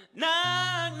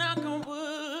 Knock on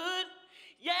wood.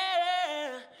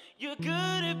 Yeah, you're good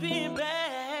at being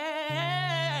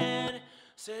bad.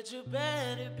 Said you're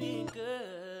bad at being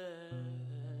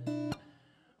good.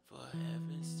 For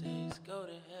heaven's sakes, go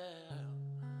to hell.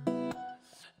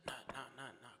 Knock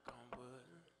on wood.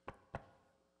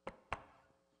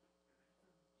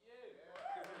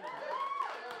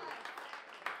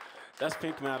 That's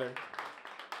Pink Matter.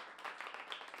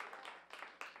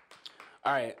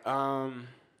 All right.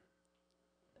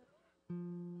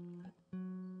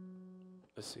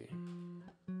 Let's see.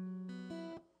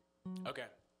 Okay.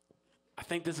 I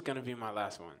think this is gonna be my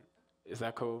last one. Is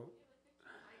that cool?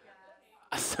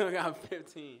 I still got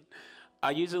 15.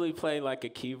 I usually play like a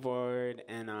keyboard,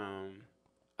 and I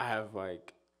have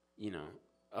like, you know,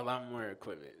 a lot more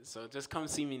equipment. So just come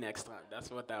see me next time. That's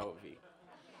what that would be.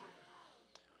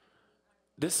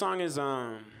 This song is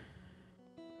I'm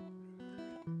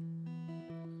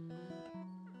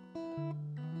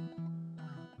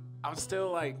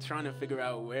still like trying to figure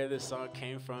out where this song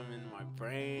came from in my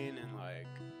brain, and like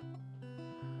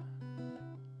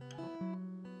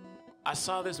I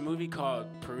saw this movie called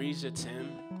Parisia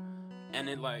Tim, and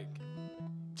it like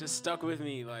just stuck with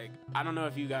me. Like, I don't know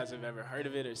if you guys have ever heard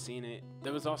of it or seen it.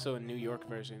 There was also a New York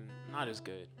version, not as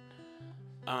good.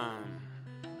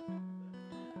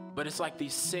 But it's like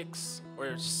these 6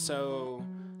 or so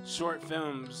short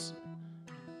films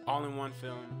all in one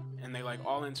film, and they like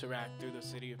all interact through the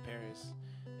city of Paris,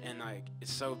 and like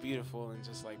it's so beautiful, and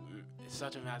just like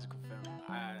such a magical film.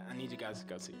 I need you guys to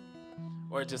go see it.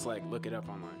 Or just like look it up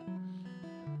online.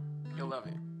 You'll love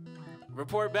it.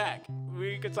 Report back.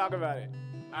 We could talk about it.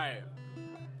 All right.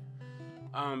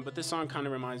 But this song kind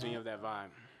of reminds me of that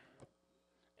vibe.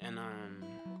 And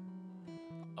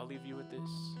I'll leave you with this.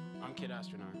 I'm Kid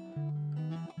Astronaut.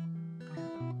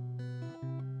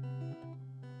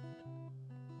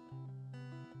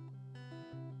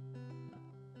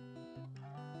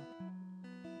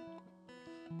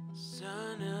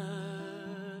 Sun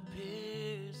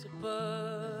appears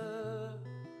above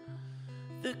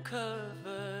the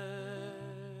covers,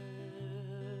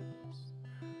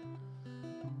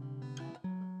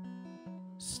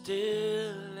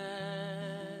 still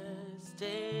as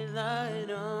daylight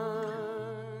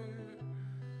on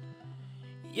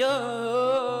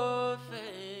your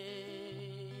face,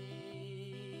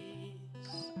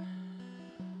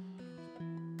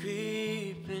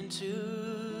 creep into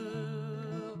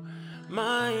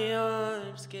my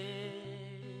arms, get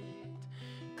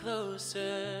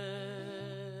closer.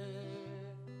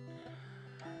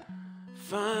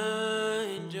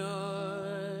 Find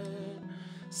yourself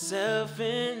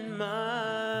in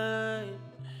my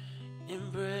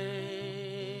embrace.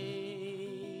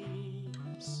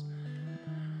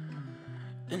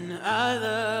 And I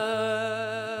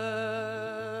love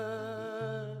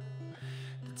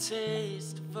the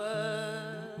taste of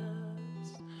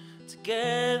us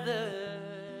together.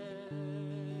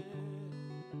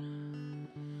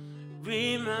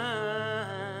 Reminds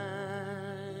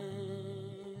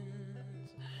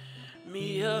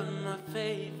me of my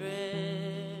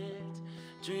favorite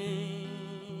drink.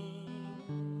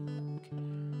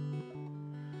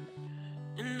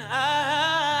 And our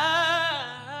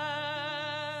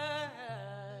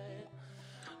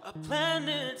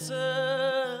planets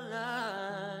align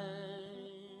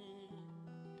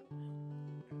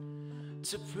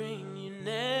to bring you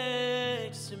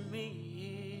next to me.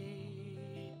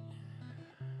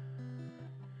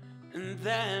 And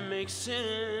that makes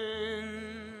sense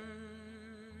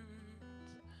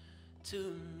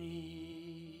to me.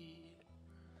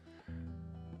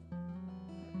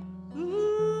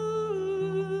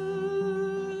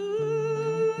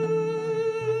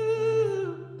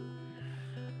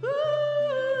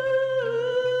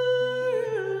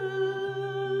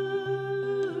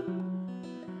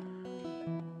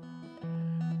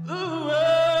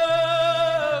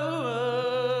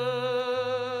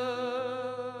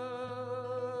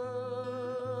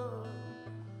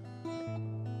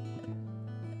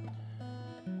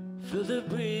 Feel the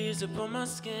breeze upon my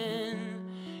skin.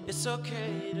 It's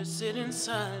okay to sit in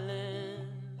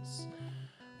silence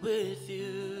with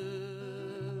you.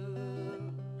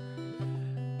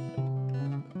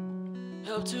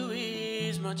 Help to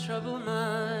ease my troubled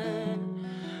mind.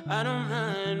 I don't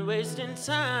mind wasting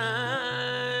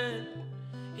time.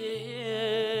 Yeah.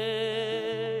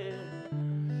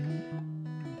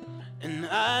 And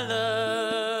I love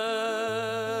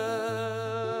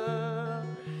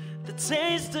the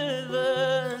taste of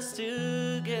us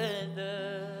together.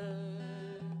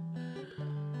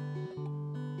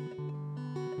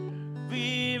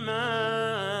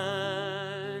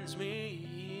 Reminds me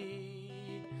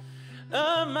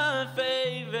of my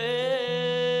favorite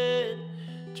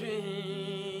drink.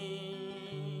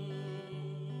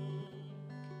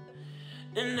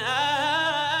 And our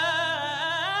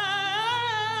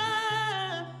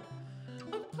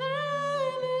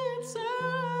planets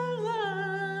align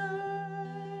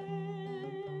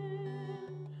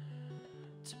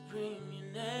to bring you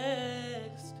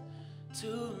next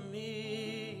to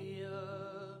me,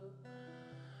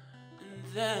 and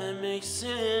that makes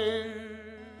sense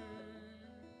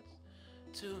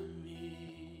to me.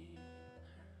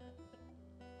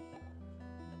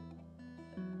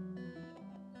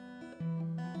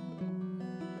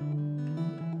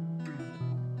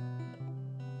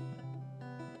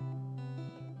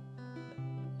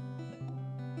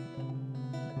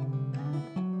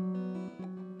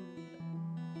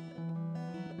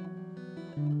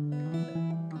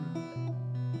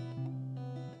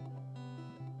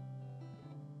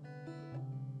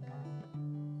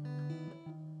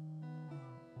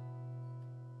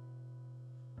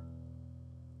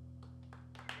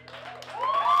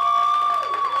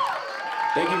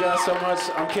 Thank you guys so much.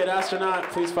 I'm Kid Astronaut.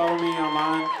 Please follow me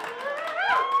online.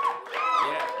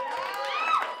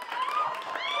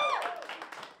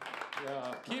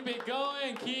 Yeah, keep it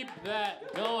going. Keep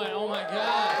that going. Oh my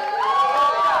God.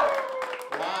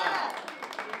 Wow.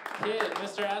 Kid,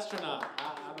 Mr. Astronaut.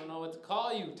 I don't know what to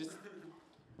call you. Just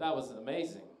that was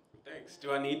amazing. Thanks.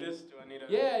 Do I need this? Do I need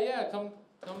a... Yeah. Come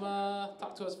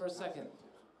talk to us for a second.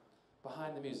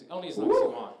 behind the music. Only as long as you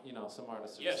want. You know, some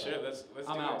artists are Yeah, just sure. like, Let's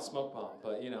I'm do out, it. smoke bomb.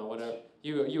 But you know, whatever.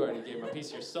 You already gave him a piece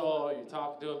of your soul. You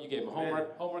talked to him. You gave him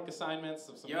homework assignments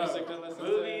of some music to listen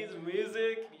movies, to.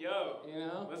 music, yo. You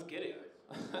know, Let's get it.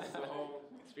 It's the whole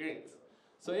experience.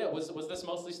 So yeah, was this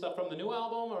mostly stuff from the new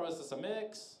album, or was this a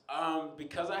mix?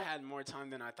 Because I had more time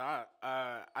than I thought,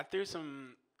 I threw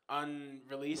some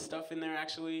unreleased stuff in there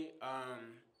actually.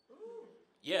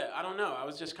 Yeah, I don't know. I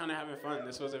was just kind of having fun.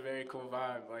 This was a very cool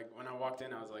vibe. Like when I walked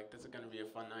in, I was like, "This is gonna be a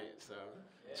fun night." So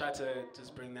try to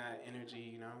just bring that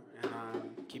energy, you know,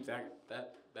 and keep that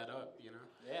up, you know.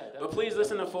 Yeah. But please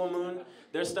listen to Full Moon.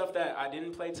 There's stuff that I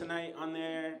didn't play tonight on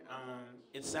there.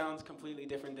 It sounds completely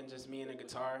different than just me and a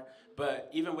guitar. But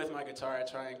even with my guitar, I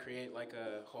try and create like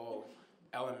a whole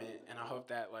element, and I hope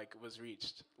that like was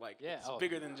reached. Like it's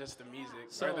bigger than just the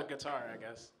music or the guitar, I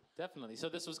guess. Definitely. So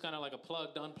this was kind of like a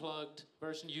plugged, unplugged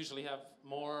version. You usually have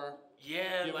more.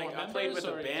 Yeah, you have like more I played with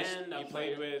members, a or band. I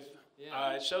played with.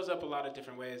 Yeah. It shows up a lot of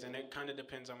different ways, and it kind of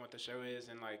depends on what the show is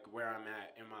and like where I'm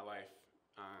at in my life.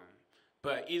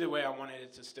 But either way, I wanted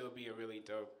it to still be a really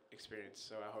dope experience.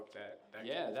 So I hope that.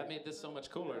 That made this so much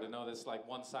cooler to know this like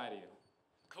one side of you.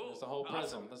 Cool. There's a whole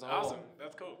prism. There's a Awesome. whole,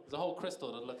 That's cool. There's a whole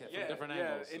crystal to look at from different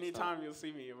angles. Yeah, anytime you'll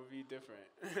see me, it will be different.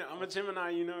 I'm a Gemini,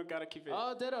 you know, gotta keep it.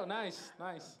 Oh, ditto. Nice.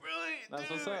 Really? That's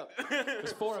Dude. what's up.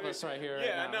 There's 4 of us right here.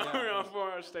 Yeah, right now. I know. We're on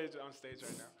 4 on stage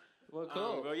right now. Well,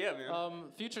 cool. Well, yeah,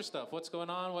 man. Future stuff. What's going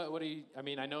on? What do you? I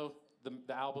mean, I know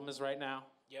the album is right now.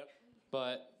 Yep.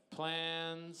 But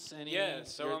plans? Any? Yeah.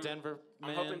 So you're a Denver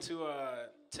man? I'm hoping to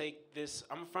take this.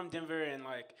 I'm from Denver, and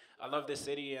like I love this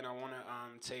city, and I want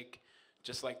to take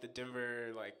just like the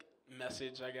Denver like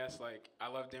message, I guess. Like I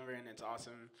love Denver, and it's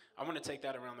awesome. I want to take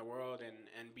that around the world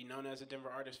and be known as a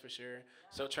Denver artist for sure.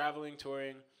 So traveling,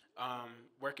 touring.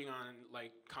 Working on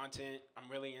like content. I'm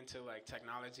really into like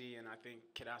technology, and I think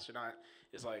Kid Astronaut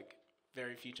is like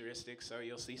very futuristic, so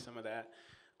you'll see some of that.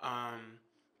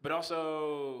 But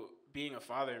also being a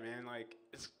father, man, like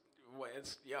it's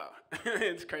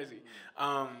it's crazy.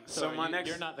 So my next,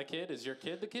 you're not the kid. Is your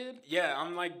kid the kid? Yeah,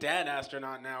 I'm like dad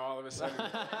astronaut now all of a sudden.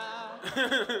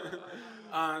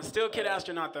 Still Kid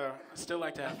Astronaut though. Still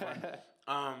like to have fun.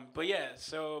 But yeah,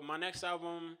 so my next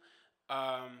album.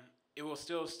 It will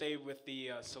still stay with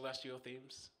the celestial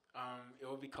themes. It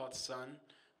will be called Sun,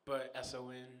 but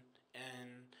S-O-N. And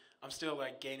I'm still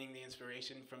like gaining the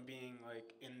inspiration from being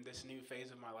like in this new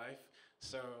phase of my life.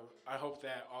 So I hope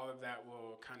that all of that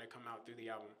will kind of come out through the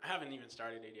album. I haven't even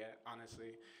started it yet,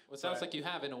 honestly. Well, it sounds like you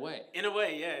have in a way. In a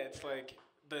way, yeah. It's like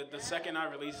the second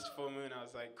I released Full Moon, I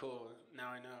was like, cool, now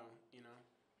I know, you know.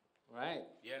 Right.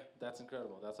 Yeah. That's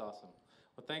incredible. That's awesome.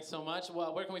 Well, thanks so much.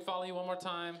 Well, where can we follow you one more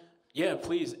time? Yeah,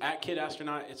 please, at Kid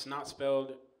Astronaut. It's not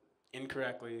spelled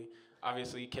incorrectly.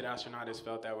 Obviously, Kid Astronaut is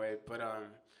spelled that way. But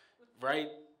write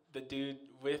the dude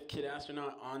with Kid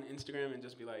Astronaut on Instagram and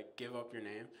just be like, give up your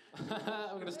name.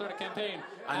 I'm gonna start a campaign.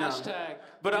 I know. Hashtag.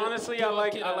 But honestly, I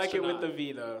like it with Astronaut. the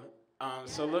V though.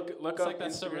 So look It's up like that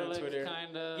Instagram, Cyrillic Twitter.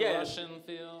 kind of Yeah. Russian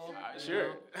feel.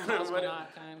 Sure.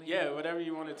 Cosmonaut kind of. Yeah, whatever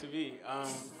you want it to be.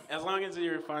 As long as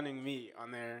you're finding me on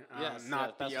there, Yes,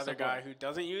 not that's the what's other guy important. who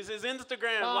doesn't use his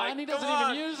Instagram. Oh, like, and he come doesn't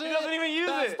on, even use it. He doesn't even use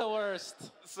That's it. the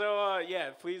worst. So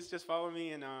yeah, please just follow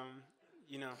me and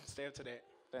you know, stay up to date.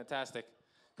 Fantastic.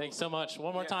 Thanks so much.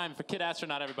 One more time for Kid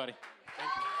Astronaut, everybody. Thank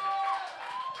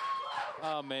you.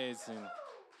 Amazing.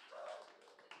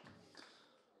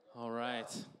 All right.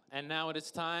 And now it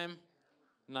is time,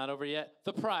 not over yet,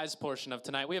 the prize portion of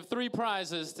tonight. We have 3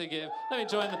 prizes to give. Let me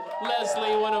join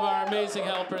Leslie, one of our amazing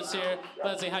helpers here.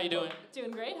 Leslie, how you doing?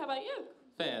 Doing great. How about you?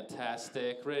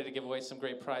 Fantastic. Ready to give away some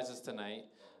great prizes tonight.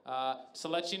 So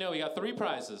let you know, we got 3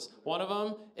 prizes. One of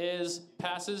them is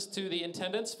passes to the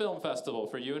Intendance Film Festival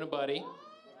for you and a buddy.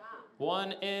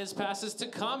 One is passes to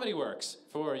Comedy Works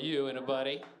for you and a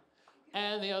buddy.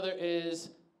 And the other is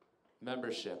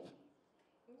membership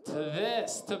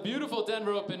to beautiful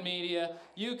Denver Open Media.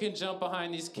 You can jump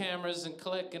behind these cameras and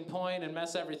click and point and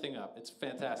mess everything up. It's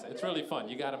fantastic. It's really fun.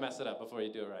 You got to mess it up before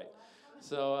you do it right.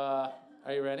 So,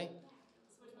 are you ready?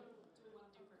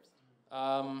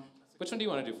 Which one do you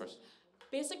want to do first?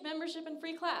 Basic membership and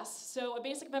free class. So a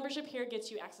basic membership here gets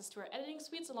you access to our editing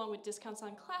suites along with discounts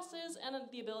on classes and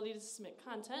the ability to submit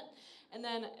content. And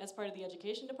then as part of the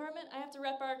education department, I have to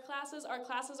rep our classes. Our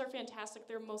classes are fantastic.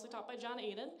 They're mostly taught by John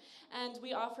Aiden. And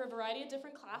we offer a variety of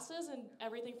different classes and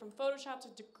everything from Photoshop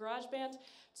to GarageBand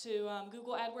to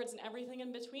Google AdWords and everything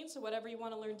in between. So whatever you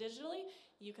want to learn digitally,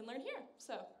 you can learn here.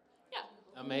 So, yeah.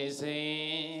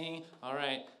 Amazing. All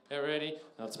right, get ready?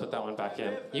 Let's put that one back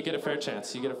in. You get a fair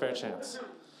chance. You get a fair chance.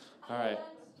 All right.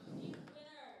 The winner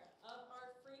of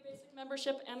our free basic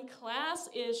membership and class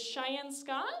is Cheyenne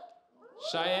Scott.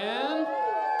 Cheyenne?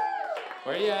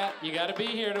 Where you at? You gotta be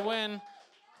here to win.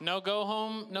 No go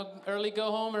home, no early go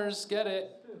homers, get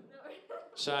it.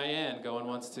 Cheyenne, going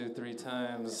once, two, three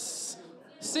times.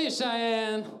 See you,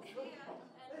 Cheyenne.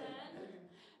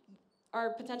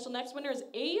 Our potential next winner is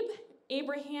Abe.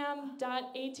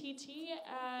 Abraham.att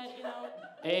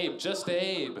Abe, just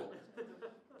Abe.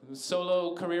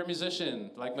 Solo career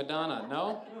musician, like Madonna,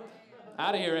 no?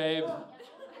 Out of here, Abe.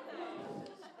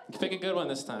 Pick a good one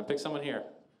this time. Pick someone here.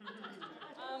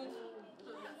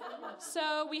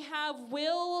 So we have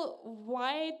Will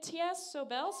YTS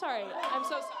Sobel. Sorry, I'm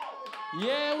so sorry.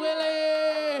 Yeah,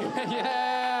 Willie!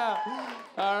 Yeah!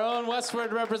 Our own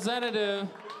Westward representative.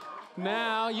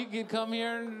 Now you can come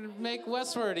here and make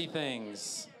Westwardy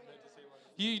things.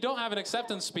 You don't have an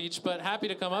acceptance speech, but happy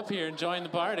to come up here and join the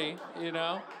party, you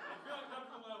know?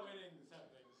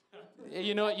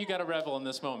 You know what? You got to revel in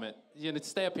this moment. You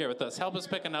stay up here with us. Help us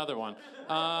pick another one.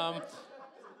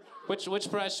 Which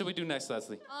prize should we do next,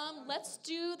 Leslie? Let's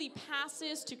do the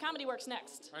passes to Comedy Works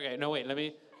next. Okay, no, wait.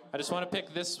 I just want to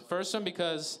pick this first one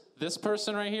because this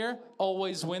person right here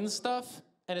always wins stuff,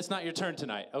 and it's not your turn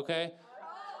tonight, okay?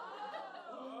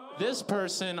 This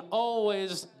person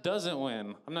always doesn't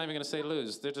win. I'm not even going to say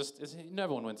lose.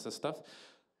 Everyone wins this stuff.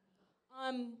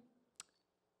 I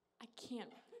can't.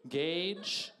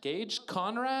 Gage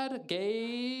Conrad?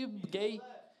 Gay.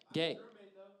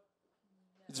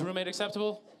 Is roommate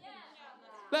acceptable?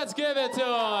 Let's give it to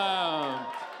him.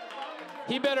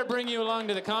 He better bring you along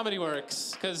to the Comedy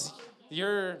Works, because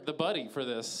you're the buddy for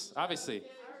this, obviously.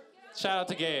 Shout out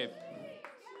to Gabe.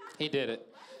 He did it.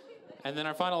 And then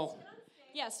our final...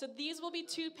 Yeah, so these will be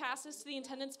 2 passes to the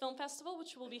Intendance Film Festival,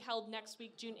 which will be held next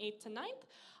week, June 8th to 9th.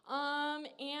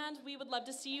 And we would love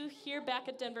to see you here back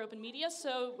at Denver Open Media.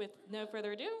 So with no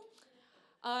further ado,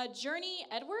 Journey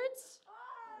Edwards.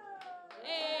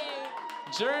 Hey.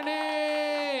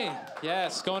 Journey!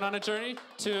 Yes, going on a journey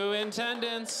to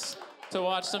Intendance to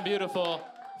watch some beautiful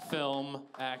film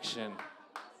action.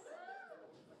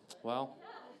 Well,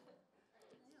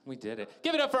 we did it.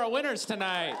 Give it up for our winners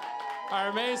tonight. Our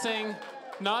amazing,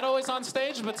 not always on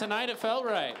stage, but tonight it felt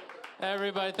right.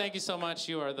 Everybody, thank you so much.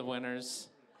 You are the winners.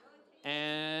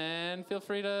 And feel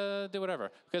free to do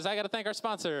whatever, because I got to thank our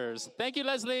sponsors. Thank you,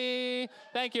 Leslie.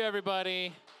 Thank you,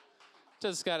 everybody.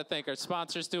 Just got to thank our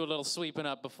sponsors. Do a little sweeping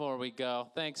up before we go.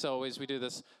 Thanks always. We do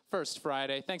this first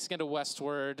Friday. Thanks again to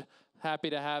Westward.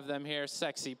 Happy to have them here.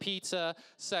 Sexy Pizza,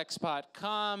 Sexpot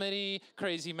Comedy,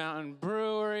 Crazy Mountain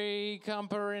Brewery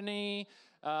Company.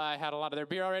 I had a lot of their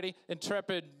beer already.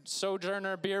 Intrepid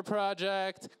Sojourner Beer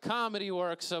Project, Comedy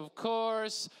Works, of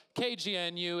course,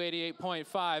 KGNU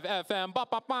 88.5 FM, ba,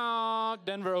 ba, ba,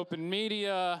 Denver Open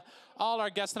Media, all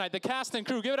our guests tonight, the cast and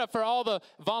crew. Give it up for all the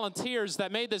volunteers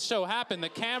that made this show happen, the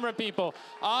camera people,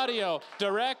 audio,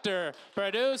 director,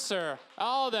 producer,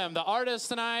 all of them, the artists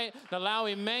tonight,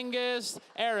 Nalawi Menges,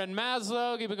 Aaron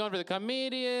Maslow, keep it going for the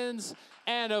comedians,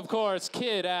 and of course,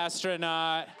 Kid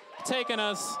Astronaut, taking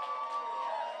us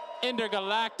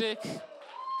intergalactic,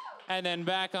 and then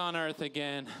back on Earth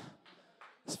again.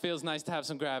 This feels nice to have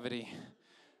some gravity.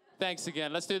 Thanks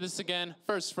again. Let's do this again.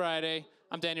 First Friday.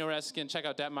 I'm Daniel Reskin. Check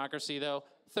out Democracy, though.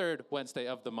 3rd Wednesday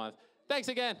of the month. Thanks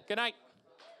again. Good night.